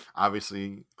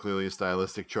 Obviously, clearly a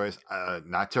stylistic choice.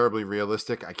 Not terribly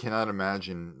realistic. I cannot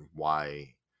imagine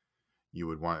why you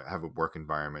would want to have a work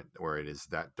environment where it is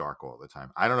that dark all the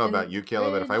time. I don't know about you, Kayla,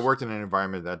 but if I worked in an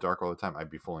environment that dark all the time, I'd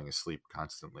be falling asleep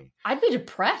constantly. I'd be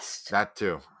depressed. That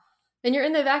too. And you're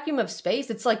in the vacuum of space.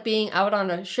 It's like being out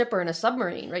on a ship or in a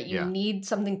submarine, right? You need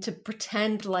something to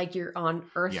pretend like you're on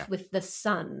Earth with the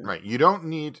sun. Right. You don't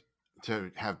need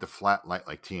to have the flat light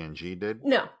like TNG did.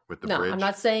 No. With the bridge. I'm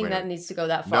not saying that needs to go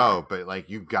that far. No, but like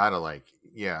you gotta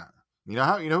You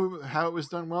know how it was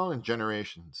done well in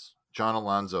Generations? John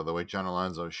Alonso, the way John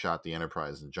Alonso shot the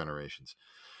Enterprise in Generations.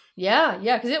 Yeah,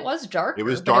 because it was darker. It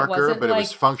was darker, but it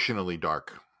was functionally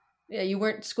dark. Yeah, you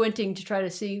weren't squinting to try to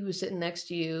see who's sitting next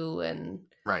to you, and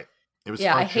right. It was.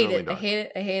 Yeah, I hate it. Dark. I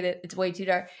hate it. It's way too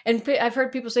dark. And I've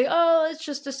heard people say, "Oh, it's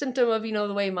just a symptom of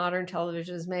the way modern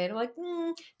television is made." I'm like,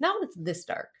 not when it's this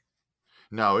dark.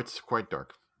 No, it's quite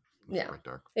dark. It's quite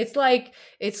dark.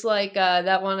 It's like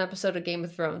that one episode of Game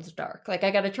of Thrones dark. Like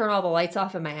I got to turn all the lights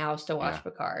off in my house to watch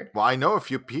Picard. Well, I know a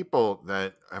few people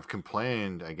that have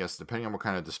complained. I guess depending on what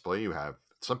kind of display you have,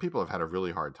 some people have had a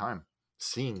really hard time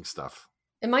seeing stuff.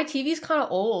 And my TV's kind of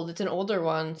old. It's an older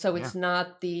one, so it's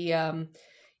not the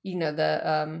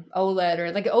the OLED,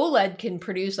 or like OLED can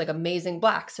produce like amazing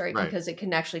blacks, right? Because it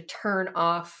can actually turn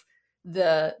off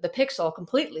the pixel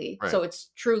completely, so it's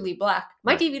truly black.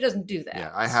 My TV doesn't do that.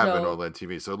 Yeah, I have an OLED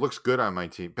TV, so it looks good on my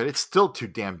TV, but it's still too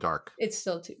damn dark. It's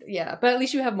still too but at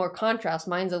least you have more contrast.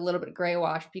 Mine's a little bit gray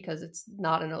washed because it's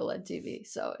not an OLED TV,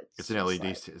 so it's an LED.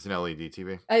 It's an LED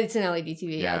TV. It's an LED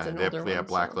TV. Yeah, it's an older one. Yeah,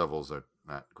 black levels are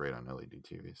not great on LED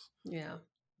TVs. Yeah,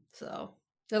 so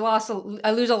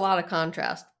I lose a lot of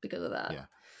contrast because of that. Yeah,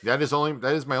 that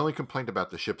is my only complaint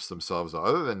about the ships themselves.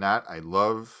 Other than that, I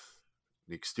love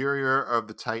the exterior of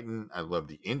the Titan. I love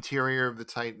the interior of the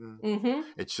Titan. Mm-hmm.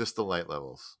 It's just the light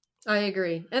levels. I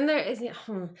agree. And there is,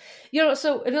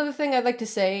 so another thing I'd like to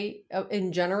say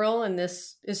in general, and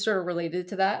this is sort of related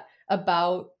to that,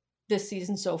 about this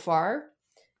season so far,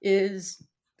 is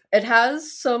It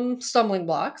has some stumbling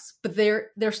blocks, but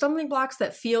they're stumbling blocks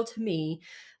that feel to me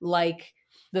like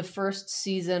the first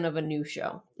season of a new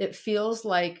show. It feels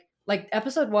like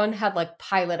episode 1 had like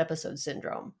pilot episode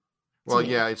syndrome. Well,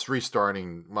 yeah, it's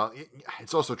restarting. Well,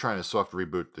 it's also trying to soft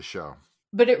reboot the show.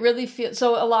 But it really feels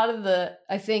so. A lot of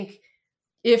I think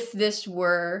if this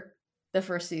were the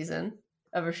first season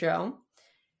of a show,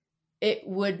 it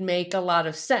would make a lot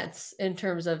of sense in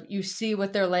terms of you see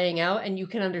what they're laying out and you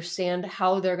can understand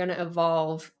how they're going to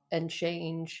evolve and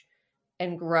change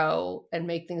and grow and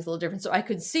make things a little different. So I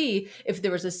could see if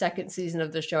there was a second season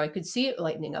of the show, I could see it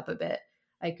lightening up a bit.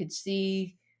 I could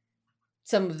see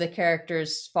some of the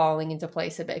characters falling into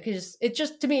place a bit, because it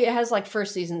just, to me, it has like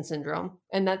first season syndrome,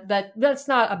 and that's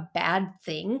not a bad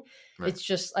thing. Right. It's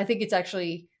just, I think it's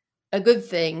actually a good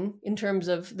thing in terms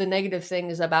of the negative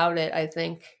things about it. I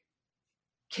think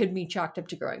can be chalked up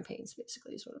to growing pains,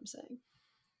 basically, is what I'm saying.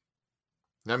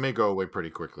 That may go away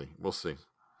pretty quickly. We'll see.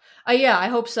 Yeah, I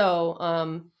hope so.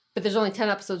 But there's only 10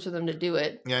 episodes for them to do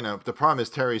it. Yeah, no. The problem is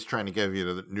Terry's trying to give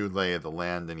you the new lay of the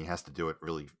land, and he has to do it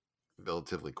really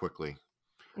relatively quickly.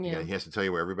 Yeah, he has to tell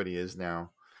you where everybody is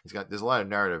now. There's a lot of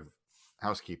narrative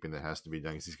housekeeping that has to be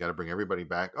done, because he's got to bring everybody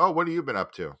back. Oh, what have you been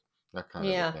up to? That kind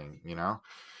of a thing, you know?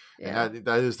 Yeah. And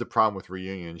that is the problem with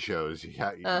reunion shows. You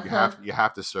have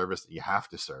to service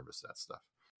that stuff.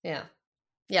 Yeah.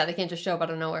 Yeah, they can't just show up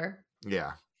out of nowhere.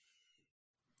 Yeah.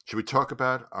 Should we talk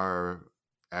about our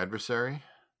adversary?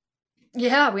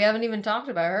 Yeah, we haven't even talked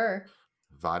about her.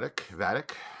 Vadic.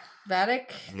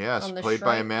 Yes, played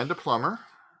by Amanda Plummer,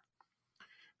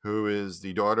 who is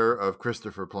the daughter of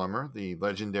Christopher Plummer, the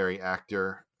legendary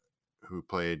actor who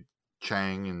played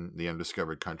Chang in The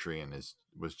Undiscovered Country and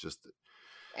was just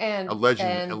a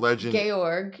legend.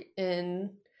 Georg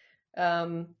in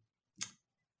Sound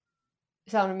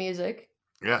of Music.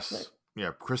 Yes.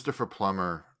 Yeah, Christopher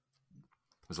Plummer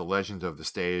was a legend of the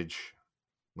stage,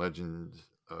 legend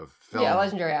of film. Yeah,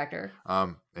 legendary actor.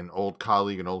 An old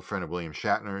colleague, an old friend of William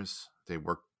Shatner's. They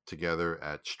worked together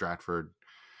at Stratford.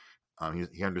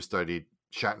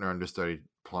 Shatner understudied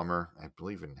Plummer, I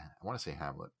believe I want to say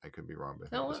Hamlet. I could be wrong, but I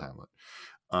think it was Hamlet.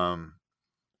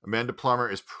 Amanda Plummer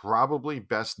is probably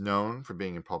best known for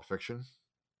being in Pulp Fiction.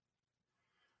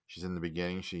 She's in the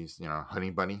beginning. She's,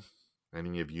 Honey Bunny.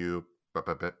 Any of you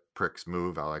pricks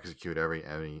move, I'll execute every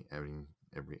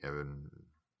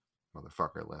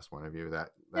motherfucker, last one of you,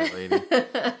 that lady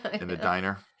in the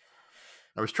diner.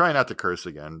 I was trying not to curse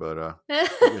again, but I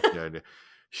get the idea.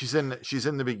 She's in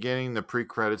the beginning, the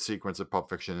pre-credit sequence of Pulp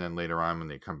Fiction, and then later on when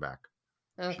they come back.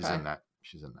 Okay.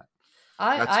 She's in that.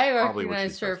 I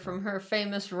recognize her from her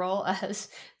famous role as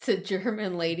the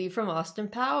German lady from Austin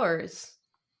Powers.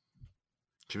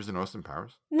 She was in Austin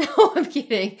Powers? No, I'm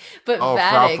kidding. But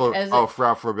Vadic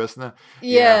Frau Frobisna?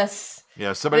 Yes.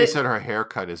 Yeah, somebody said her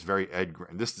haircut is very Ed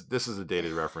Grim. This is a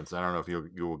dated reference. I don't know if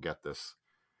you will get this.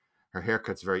 Her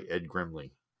haircut's very Ed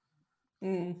Grimley.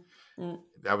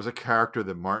 That was a character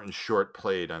that Martin Short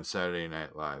played on Saturday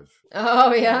Night Live.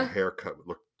 Oh, yeah? Her haircut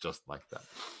looked just like that.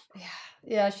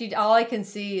 Yeah. All I can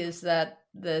see is that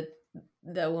the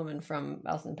woman from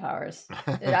Austin Powers.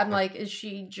 I'm like, is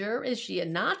she German? Is she a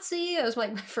Nazi? That was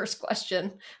like my first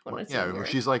question when I saw her.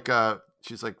 She's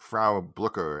like Frau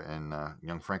Blucher in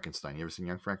Young Frankenstein. You ever seen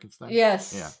Young Frankenstein?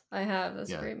 Yes. Yeah. I have.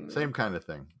 That's a great movie. Same kind of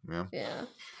thing. Yeah. Yeah.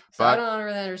 So I don't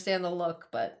really understand the look,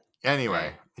 but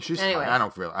anyway,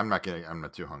 I'm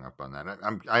not too hung up on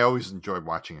that. I always enjoy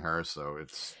watching her, so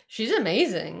she's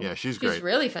amazing. Yeah, she's great. She's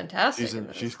really fantastic.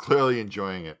 She's clearly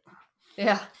enjoying it.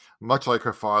 Yeah. Much like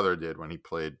her father did when he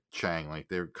played Chang, like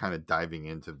they're kind of diving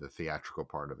into the theatrical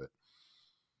part of it.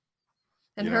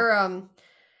 And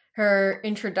her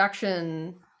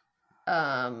introduction,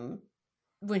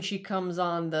 when she comes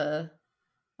on the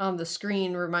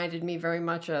screen, reminded me very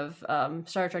much of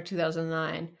Star Trek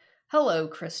 2009. Hello,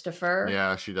 Christopher.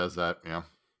 Yeah, she does that. Yeah.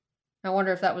 I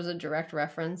wonder if that was a direct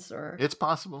reference, or it's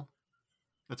possible.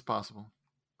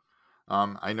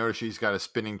 I noticed she's got a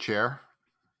spinning chair.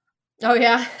 Oh,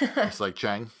 yeah. It's like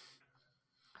Chang.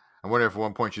 I wonder if at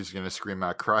one point she's going to scream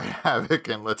out, "Cry havoc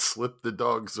and let's slip the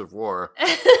dogs of war."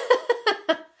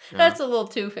 That's a little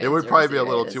too fancy. It would probably be a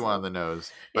little too on the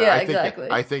nose. But yeah, exactly.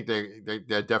 I think they're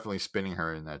definitely spinning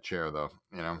her in that chair, though.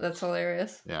 That's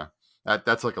hilarious. Yeah.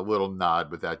 That's like a little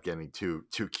nod without getting too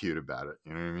cute about it.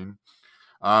 You know what I mean?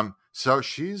 So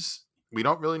we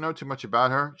don't really know too much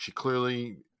about her. She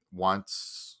clearly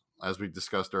wants, as we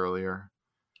discussed earlier,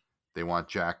 they want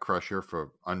Jack Crusher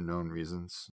for unknown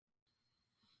reasons.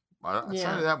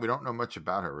 Outside of that, we don't know much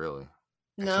about her, really.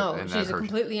 No, she's a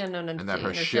completely unknown entity, and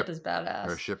her ship is badass.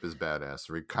 Her ship is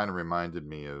badass. It kind of reminded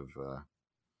me of...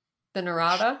 the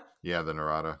Narada? Yeah, the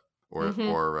Narada.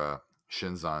 or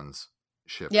Shinzon's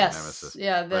ship in Yes. Nemesis.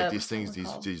 Yeah. Like these things,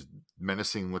 these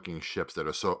menacing looking ships that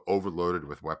are so overloaded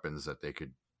with weapons that they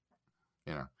could,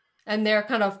 and they're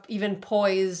kind of even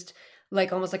poised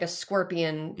like almost like a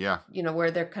scorpion. Yeah.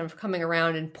 Where they're kind of coming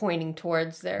around and pointing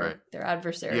towards their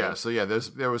adversary. Yeah. So yeah,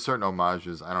 there were certain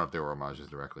homages. I don't know if they were homages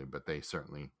directly, but they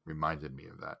certainly reminded me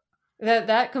of that.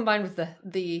 That combined with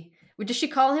the does she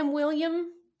call him William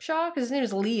Shaw? Because his name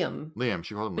is Liam. Liam.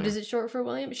 She called him Liam. But is it short for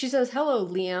William? She says, "Hello,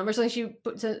 Liam," or something. She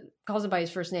calls him by his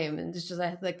first name, and it's just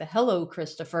like the "Hello,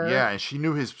 Christopher." Yeah, and she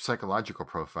knew his psychological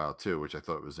profile too, which I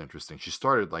thought was interesting. She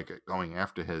started like going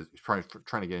after his, trying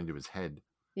to get into his head.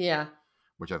 Yeah,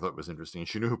 which I thought was interesting.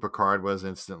 She knew who Picard was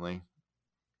instantly.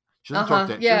 She doesn't talk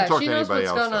to she knows anybody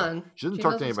what's else. going on. She doesn't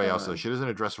talk to anybody else. Though. She doesn't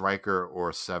address Riker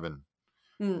or Seven.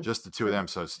 Just the two of them.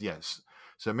 So yes.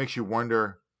 So it makes you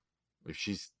wonder if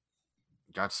she's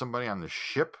got somebody on the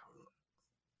ship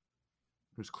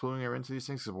who's cluing her into these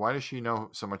things. So why does she know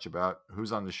so much about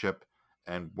who's on the ship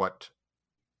and what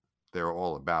they're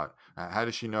all about? How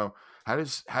does she know? How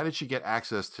did she get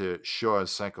access to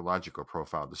Shaw's psychological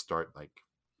profile to start like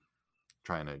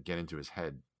trying to get into his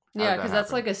head? Yeah, because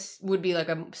that's would be like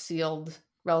a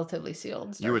relatively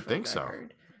sealed. You would think so.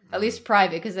 At least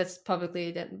private, because that's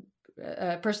publicly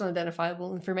personal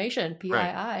identifiable information.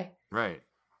 PII. Right.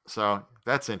 So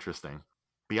that's interesting.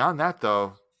 Beyond that,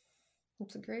 though,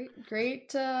 it's a great,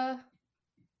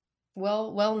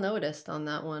 well noticed on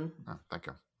that one. Oh, thank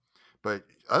you. But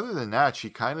other than that,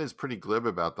 she kind of is pretty glib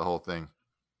about the whole thing.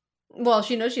 Well,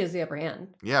 she knows she has the upper hand.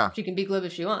 Yeah. She can be glib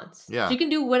if she wants. Yeah. She can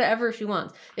do whatever she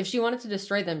wants. If she wanted to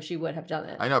destroy them, she would have done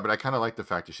it. I know, but I kind of like the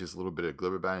fact that she's a little bit of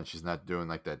glib about it and she's not doing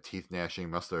like that teeth gnashing,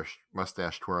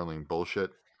 mustache twirling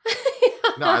bullshit.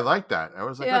 No, I like that. I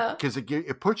was like, because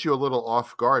it puts you a little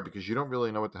off guard because you don't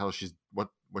really know what the hell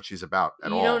what she's about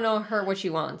at all. You don't know what she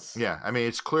wants. Yeah. I mean,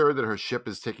 it's clear that her ship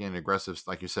is taking an aggressive,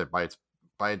 like you said, by its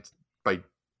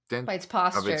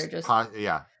posture.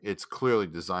 It's clearly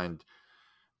designed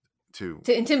to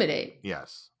intimidate.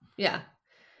 Yes. Yeah.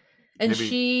 And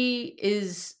she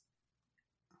is,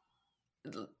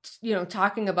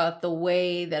 talking about the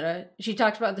way that she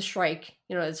talks about the Shrike,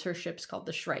 as her ship's called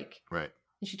the Shrike. Right.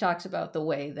 And she talks about the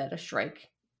way that a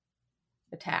Shrike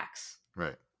attacks.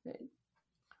 Right.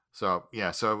 So,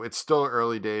 yeah. So it's still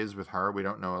early days with her. We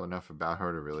don't know enough about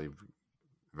her to really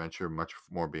venture much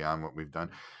more beyond what we've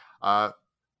done.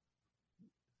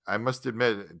 I must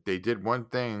admit, they did one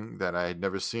thing that I had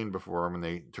never seen before when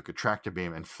they took a tractor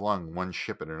beam and flung one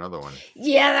ship at another one.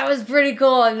 Yeah, that was pretty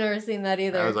cool. I've never seen that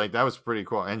either. I was like, that was pretty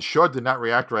cool. And Shaw did not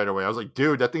react right away. I was like,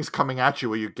 dude, that thing's coming at you.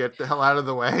 Will you get the hell out of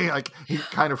the way? Like, he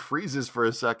kind of freezes for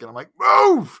a second. I'm like,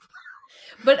 move!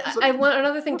 But I want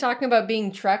another thing talking about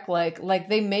being Trek-like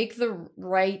they make the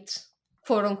right,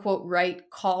 quote unquote, right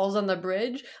calls on the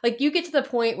bridge. Like, you get to the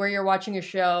point where you're watching a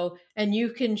show and you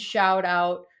can shout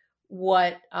out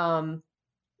what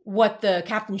the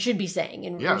captain should be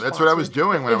saying. That's what I was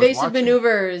doing when evasive I was watching.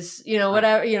 Maneuvers,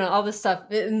 whatever, all this stuff,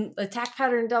 attack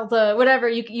pattern delta, whatever.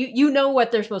 You know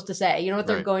what they're supposed to say. You know what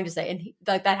they're going to say, and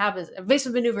that happens.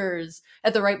 Evasive maneuvers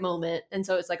at the right moment, and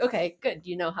so it's like, okay, good.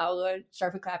 You know how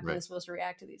Starfleet captain is supposed to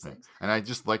react to these things. And I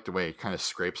just like the way it kind of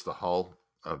scrapes the hull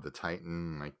of the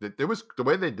Titan. Like there was the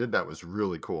way they did that was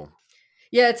really cool.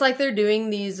 Yeah, it's like they're doing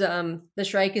these, the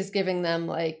Shrike is giving them,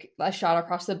 like, a shot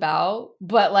across the bow,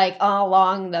 but, like,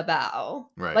 along the bow.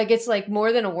 Right. Like, it's, like,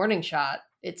 more than a warning shot.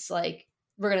 It's like,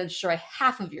 we're going to destroy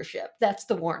half of your ship. That's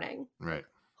the warning. Right.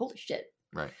 Holy shit.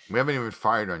 Right. We haven't even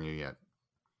fired on you yet.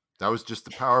 That was just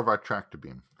the power of our tractor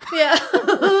beam. Yeah.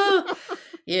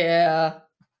 Yeah.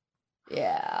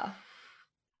 Yeah.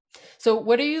 So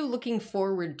what are you looking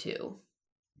forward to?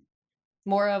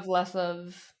 More of, less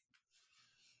of...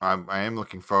 I am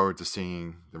looking forward to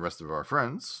seeing the rest of our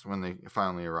friends when they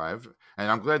finally arrive.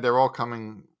 And I'm glad they're all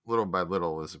coming little by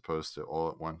little as opposed to all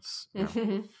at once.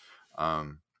 It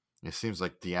seems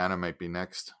like Deanna might be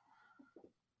next.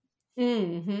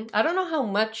 Mm-hmm. I don't know how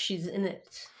much she's in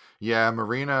it. Yeah,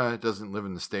 Marina doesn't live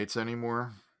in the States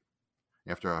anymore.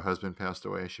 After her husband passed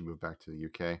away, she moved back to the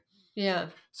UK. Yeah.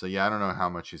 So, I don't know how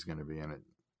much she's going to be in it.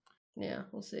 Yeah,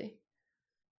 we'll see.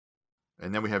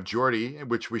 And then we have Geordi,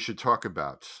 which we should talk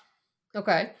about.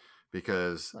 Okay.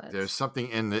 Because there's something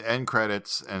in the end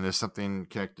credits, and there's something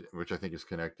connected, which I think is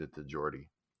connected to Geordi.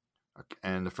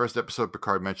 And the first episode,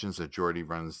 Picard mentions that Geordi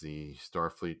runs the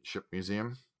Starfleet Ship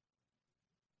Museum.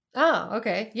 Oh,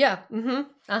 okay. Yeah. Mm-hmm.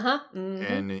 Uh-huh. Mm-hmm.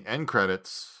 And the end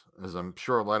credits, as I'm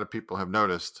sure a lot of people have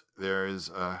noticed, there is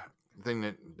a thing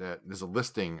that there's a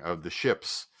listing of the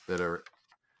ships that are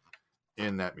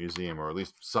in that museum, or at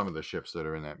least some of the ships that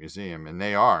are in that museum, and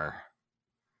they are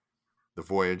the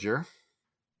Voyager,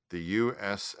 The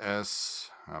USS.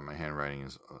 My handwriting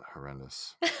is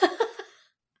horrendous.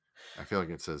 I feel like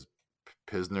it says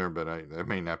Pisner, but that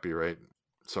may not be right.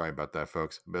 Sorry about that,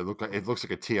 folks. But it looks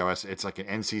like a TOS. It's like an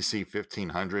NCC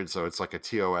 1500, so it's like a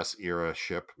TOS era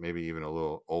ship, maybe even a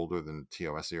little older than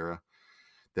TOS era.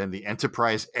 Then the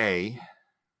Enterprise A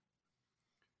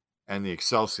and the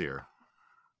Excelsior.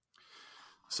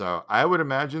 So I would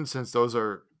imagine, since those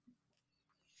are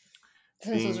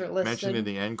being mentioned in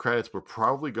the end credits, we're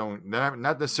probably going, not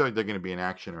necessarily they're going to be in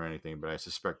action or anything, but I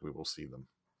suspect we will see them.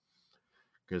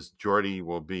 Because Geordi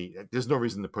will be, there's no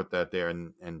reason to put that there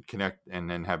and connect and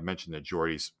then have mentioned that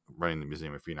Geordi's running the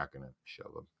museum if you're not going to show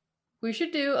them. We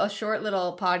should do a short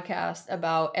little podcast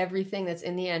about everything that's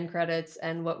in the end credits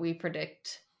and what we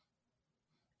predict,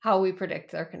 how we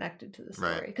predict they're connected to the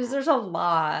story. Because there's a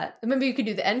lot. Maybe you could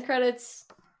do the end credits.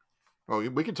 Well,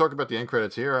 we can talk about the end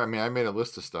credits here. I mean, I made a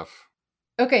list of stuff.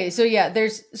 Okay, so yeah,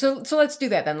 so let's do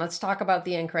that then. Let's talk about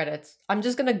the end credits. I'm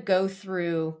just gonna go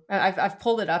through. I've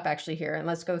pulled it up actually here, and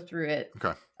let's go through it.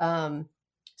 Okay.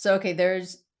 So okay,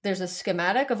 there's a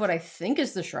schematic of what I think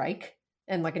is the Shrike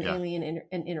and like an alien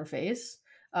interface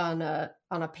on a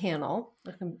panel,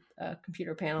 a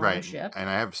computer panel on a ship. And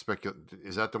I have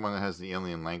is that the one that has the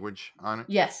alien language on it?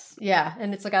 Yes, yeah,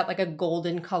 and it's got like a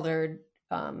golden colored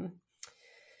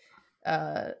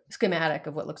schematic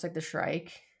of what looks like the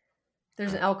Shrike.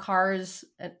 There's an LCARS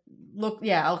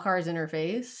LCARS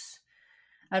interface.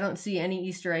 I don't see any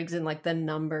Easter eggs in like the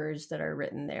numbers that are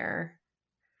written there.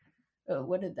 Oh,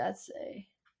 what did that say?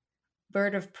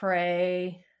 Bird of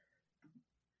prey.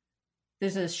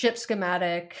 There's a ship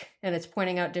schematic, and it's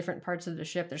pointing out different parts of the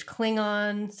ship. There's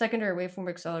Klingon, secondary waveform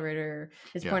accelerator.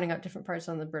 It's pointing out different parts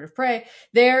on the bird of prey.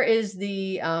 There is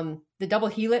the double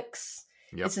helix.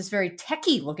 Yep. It's this very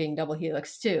techie looking double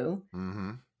helix too.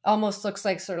 Mm-hmm. Almost looks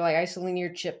like sort of like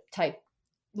isolinear chip type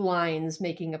lines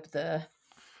making up the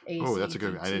AC. Oh, that's a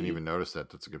good. I didn't even notice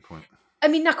that. That's a good point. I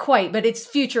mean, not quite, but it's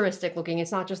futuristic looking.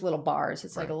 It's not just little bars.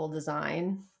 It's like a little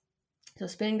design. So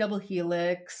spinning double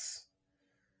helix.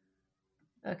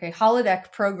 Okay,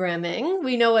 holodeck programming.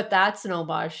 We know what that's an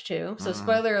homage to. So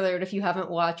spoiler alert if you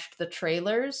haven't watched the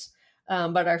trailers.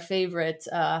 But our favorite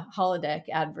holodeck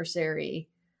adversary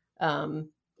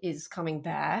is coming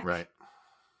back. Right.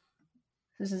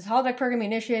 This is holodeck program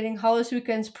initiating,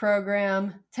 Holosequence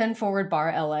program, 10 forward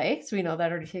bar LA. So we know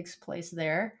that already takes place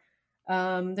there.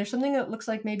 There's something that looks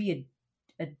like maybe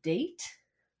a date.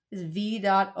 Is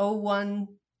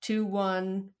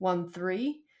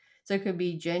V.012113. So it could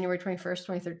be January 21st,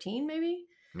 2013, maybe?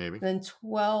 Maybe. Then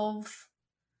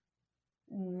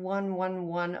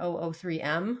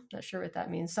 12111003M. Not sure what that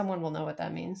means. Someone will know what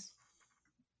that means.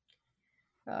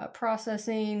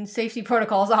 Processing safety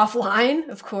protocols offline,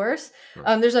 of course.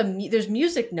 Sure. There's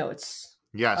music notes.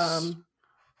 Yes.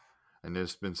 And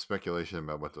there's been speculation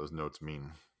about what those notes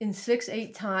mean. In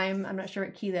 6/8 time, I'm not sure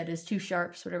what key that is. 2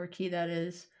 sharps, whatever key that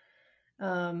is.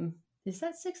 Is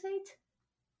that 6/8?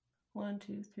 1,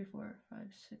 2, 3, 4,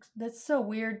 5, 6. That's so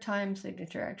weird time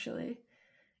signature. Actually,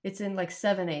 it's in like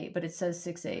 7/8, but it says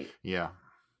 6/8. Yeah.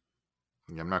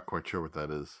 I'm not quite sure what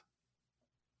that is.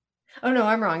 Oh no,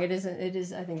 I'm wrong. It isn't. It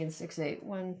is, I think, in 6/8.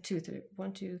 1, 2, 3.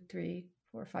 1, 2, 3,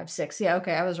 4, 5, 6. Yeah,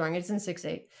 okay, I was wrong. It's in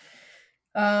 6/8.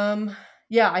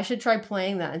 Yeah, I should try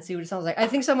playing that and see what it sounds like. I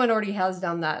think someone already has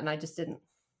done that, and I just didn't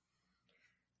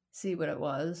see what it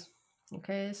was.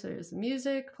 Okay, so there's the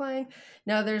music playing.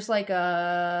 Now there's like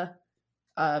a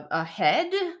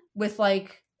head with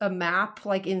like a map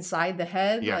like inside the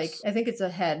head. Yes. Like I think it's a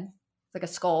head, like a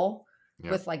skull.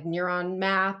 Yep. With like neuron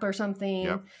map or something.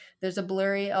 Yep. There's a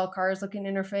blurry LCARS looking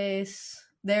interface.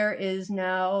 There is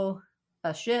now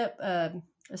a ship, a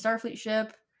Starfleet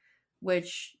ship,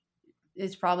 which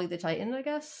is probably the Titan, I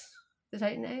guess. The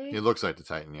Titan A. It looks like the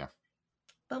Titan, yeah.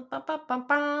 Okay,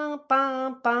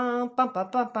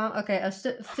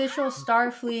 official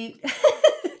Starfleet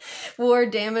war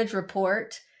damage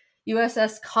report.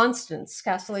 USS Constance,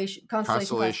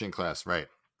 Constellation class, right.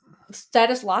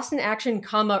 Status lost in action,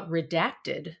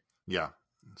 redacted. Yeah.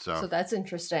 So that's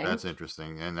interesting. That's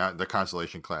interesting. And the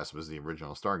Constellation class was the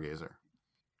original Stargazer.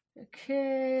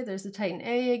 Okay, there's the Titan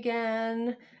A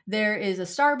again. There is a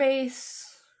Starbase.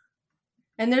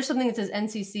 And there's something that says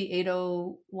NCC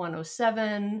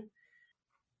 80107.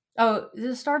 Oh,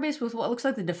 there's a Starbase with what looks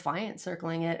like the Defiant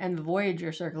circling it and the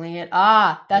Voyager circling it.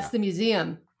 Ah, that's the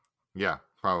museum. Yeah,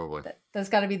 probably. That's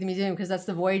got to be the museum because that's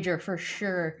the Voyager for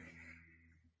sure.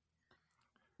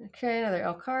 Okay, another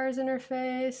LCARS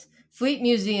interface. Fleet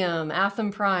Museum,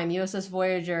 Atham Prime, USS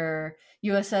Voyager,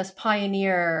 USS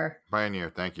Pioneer. Pioneer,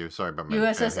 thank you. Sorry about my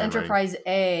USS Enterprise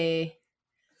A.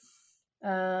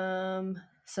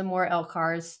 Some more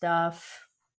LCARS stuff.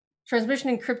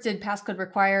 Transmission encrypted, passcode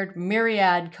required,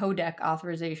 Myriad codec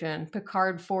authorization,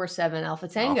 Picard 47 Alpha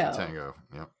Tango. Alpha Tango,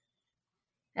 yep.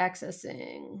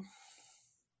 Accessing.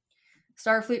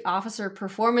 Starfleet Officer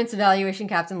Performance Evaluation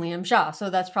Captain Liam Shaw. So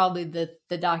that's probably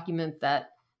the document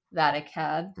that Vadic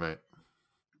had. Right.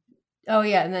 Oh,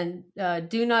 yeah. And then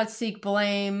do not seek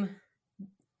blame.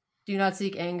 Do not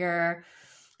seek anger.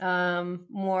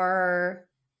 More.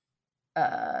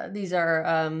 These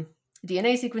are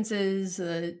DNA sequences,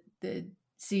 the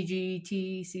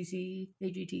CGT, CC,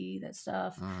 AGT, that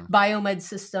stuff. Biomed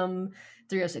System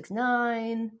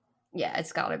 3069. Yeah,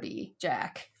 it's got to be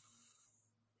Jack.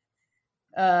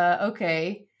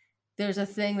 Okay. There's a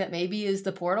thing that maybe is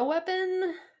the portal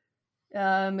weapon.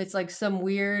 It's like some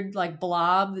weird like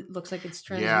blob that looks like it's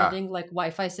transmitting like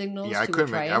Wi-Fi signals. Yeah,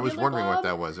 I was wondering blob. what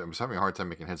that was. I was having a hard time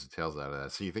making heads and tails out of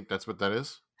that. So you think that's what that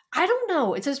is? I don't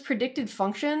know. It says predicted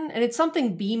function, and it's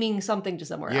something beaming something to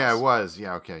somewhere else. Yeah, it was.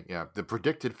 Yeah, okay. Yeah, the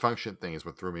predicted function thing is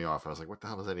what threw me off. I was like, what the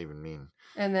hell does that even mean?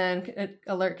 And then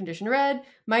alert condition red,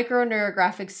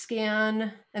 microneurographic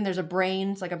scan, and there's a brain.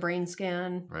 It's like a brain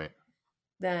scan. Right.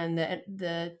 Then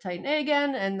the Titan A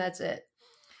again, and that's it.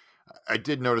 I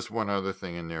did notice one other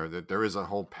thing in there, that there is a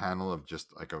whole panel of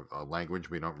just like a language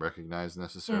we don't recognize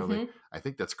necessarily. Mm-hmm. I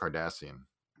think that's Cardassian.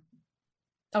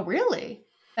 Oh, really?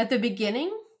 At the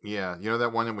beginning? Yeah, you know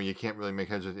that one where you can't really make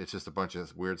heads. It's just a bunch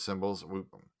of weird symbols.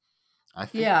 I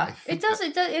think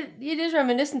it is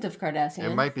reminiscent of Cardassian.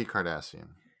 It might be Cardassian,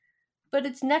 but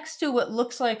it's next to what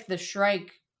looks like the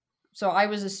Shrike. So I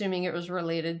was assuming it was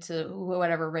related to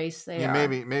whatever race they are.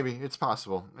 Maybe it's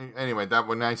possible. Anyway, that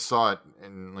when I saw it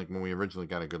and like when we originally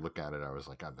got a good look at it, I was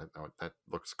like, God, that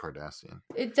looks Cardassian.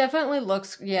 It definitely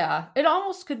looks. Yeah, it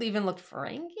almost could even look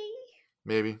Ferengi.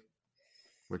 Maybe,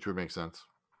 which would make sense.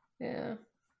 Yeah.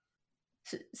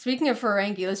 Speaking of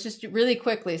Ferengi, let's just really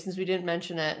quickly, since we didn't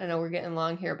mention it, I know we're getting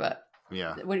long here, but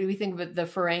yeah, what do we think of the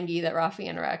Ferengi that Raffi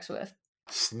interacts with?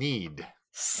 Sneed.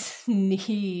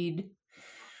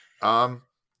 Well,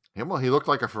 he looked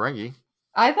like a Ferengi.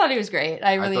 I thought he was great.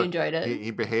 I really enjoyed it. He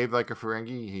behaved like a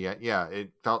Ferengi.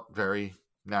 It felt very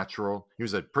natural. He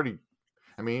was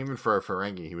even for a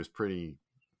Ferengi, he was pretty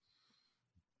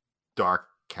dark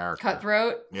character.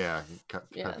 Cutthroat. Yeah,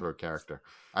 cutthroat character.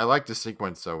 I liked the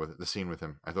sequence though with the scene with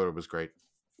him. I thought it was great.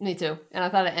 Me too, and I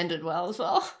thought it ended well as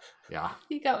well. Yeah,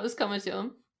 he got what was coming to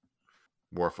him.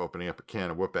 Worf opening up a can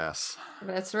of whoop ass.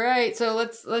 That's right. So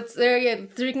let's there again.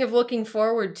 Speaking of looking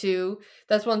forward to,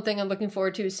 that's one thing I'm looking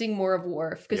forward to, is seeing more of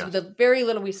Worf, because with the very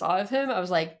little we saw of him, I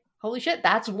was like, holy shit,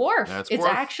 that's Worf. It's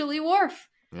actually Worf.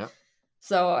 Yep.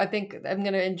 So I think I'm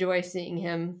gonna enjoy seeing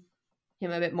him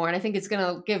a bit more, and I think it's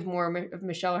gonna give more of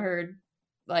Michelle Hurd,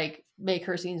 like make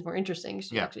her scenes more interesting.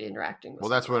 She's actually interacting with. Well,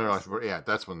 that's when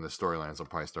that's when the storylines will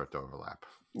probably start to overlap.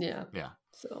 Yeah. Yeah.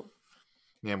 So.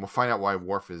 Yeah, and we'll find out why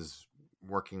Worf is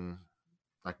working,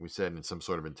 like we said, in some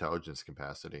sort of intelligence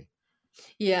capacity.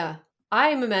 Yeah,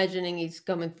 I'm imagining he's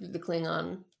coming through the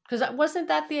Klingon, because wasn't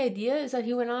that the idea? Is that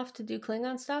he went off to do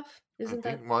Klingon stuff?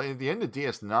 Well, at the end of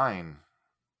DS9,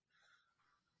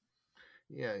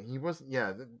 yeah, he was.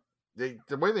 Yeah,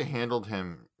 the way they handled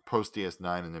him post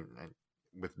DS9 and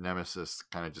with Nemesis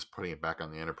kind of just putting it back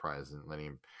on the Enterprise and letting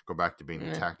him go back to being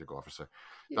the tactical officer.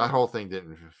 That whole thing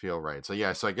didn't feel right. So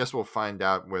I guess we'll find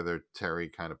out whether Terry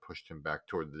kind of pushed him back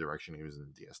toward the direction he was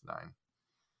in DS9.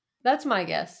 That's my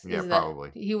guess. Yeah,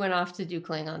 probably. He went off to do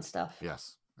Klingon stuff.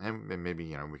 Yes. And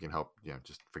maybe, we can help,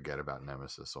 just forget about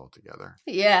Nemesis altogether.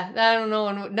 Yeah, I don't know.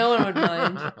 No one would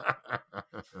mind.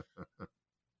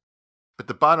 But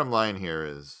the bottom line here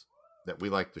is that we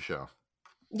like the show.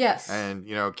 Yes. And,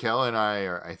 Kel and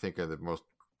I think are the most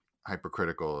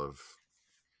hypercritical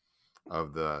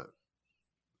of the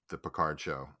Picard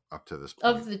show up to this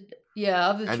point. Of the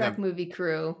Trek movie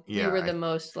crew. We were the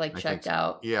most checked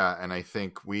out. Yeah, and I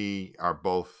think we are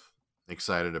both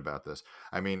excited about this.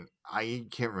 I mean, I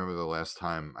can't remember the last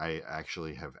time I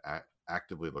actually have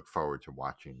actively looked forward to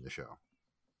watching the show.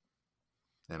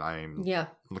 And I'm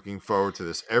looking forward to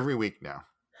this every week now.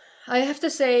 I have to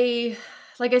say,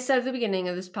 like I said at the beginning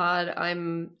of this pod,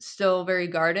 I'm still very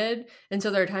guarded. And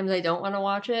so there are times I don't want to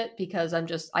watch it because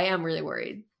I am really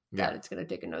worried that it's going to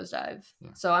take a nosedive. Yeah.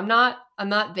 So I'm not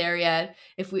there yet.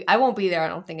 I won't be there, I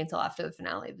don't think, until after the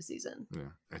finale of the season.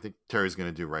 Yeah. I think Terry's going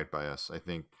to do right by us. I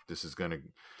think this is going to,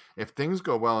 if things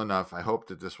go well enough, I hope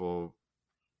that this will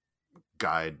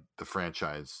guide the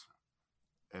franchise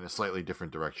in a slightly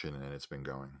different direction than it's been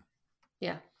going.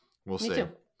 Yeah. We'll see. Me too.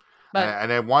 But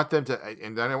I want them to,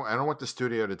 and I don't want the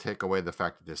studio to take away the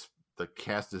fact that the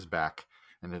cast is back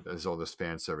And there's all this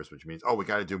fan service, which means, we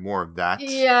got to do more of that.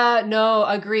 Yeah, no,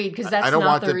 agreed. Because that's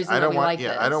not the reason that we like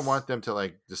this. I don't want them to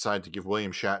like decide to give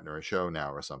William Shatner a show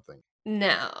now or something.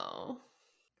 No.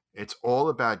 It's all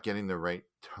about getting the right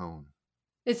tone.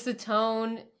 It's the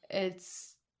tone.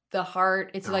 It's the heart.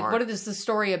 It's what is the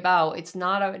story about? It's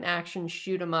not an action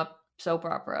shoot 'em up soap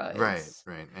opera. It's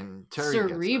right. And Terry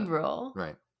cerebral. Gets that.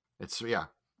 Right. It's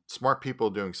smart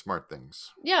people doing smart things.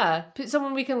 Yeah,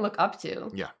 someone we can look up to.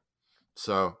 Yeah.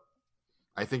 So,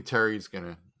 I think Terry's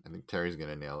gonna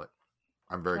nail it.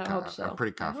 I'm I'm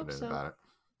pretty confident about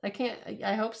it.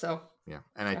 I hope so. Yeah,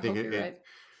 and I think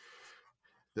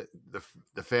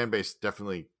the fan base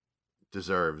definitely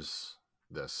deserves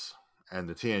this, and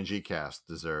the TNG cast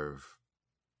deserve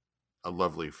a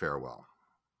lovely farewell.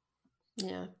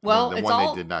 Yeah. Well, the one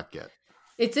they did not get.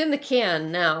 It's in the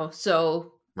can now,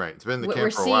 so right. It's been in the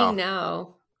can for a while. What we're seeing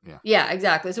now. Yeah,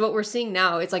 exactly. So what we're seeing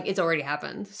now, it's like it's already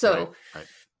happened. So right.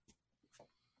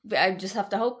 I just have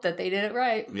to hope that they did it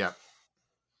right. Yeah.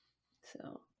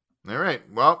 So. All right.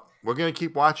 Well, we're going to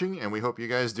keep watching, and we hope you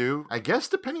guys do. I guess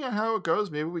depending on how it goes,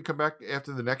 maybe we come back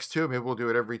after the next 2. Maybe we'll do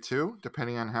it every 2,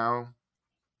 depending on how.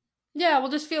 Yeah,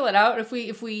 we'll just feel it out. If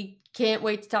we can't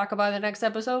wait to talk about the next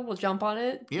episode, we'll jump on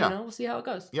it. Yeah. We'll see how it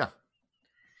goes. Yeah.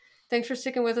 Thanks for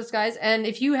sticking with us, guys. And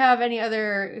if you have any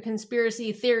other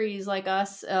conspiracy theories like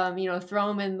us,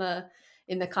 throw them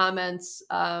in the comments.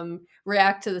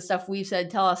 React to the stuff we've said.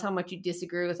 Tell us how much you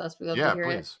disagree with us. We'd love to hear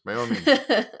please. By all means.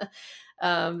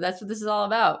 That's what this is all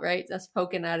about, right? That's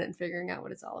poking at it and figuring out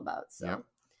what it's all about. So. Yep.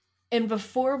 And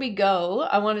before we go,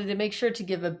 I wanted to make sure to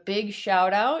give a big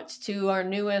shout out to our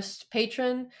newest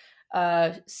patron,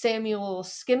 Samuel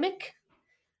Skimmick.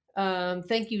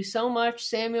 Thank you so much,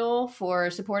 Samuel, for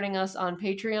supporting us on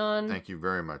Patreon. Thank you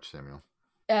very much, Samuel.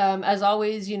 As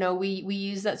always, we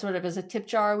use that sort of as a tip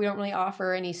jar. We don't really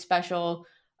offer any special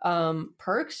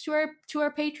perks to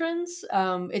our patrons.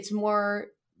 It's more,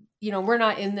 we're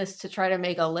not in this to try to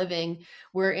make a living.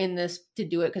 We're in this to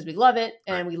do it because we love it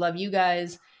and we love you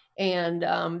guys. And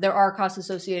there are costs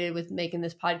associated with making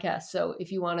this podcast. So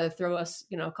if you want to throw us,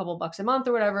 a couple bucks a month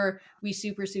or whatever, we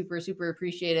super, super, super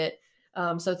appreciate it.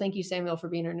 So thank you, Samuel, for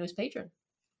being our newest patron.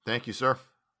 Thank you, sir.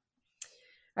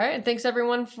 All right. And thanks,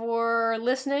 everyone, for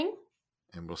listening.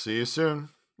 And we'll see you soon.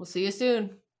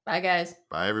 Bye, guys.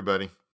 Bye, everybody.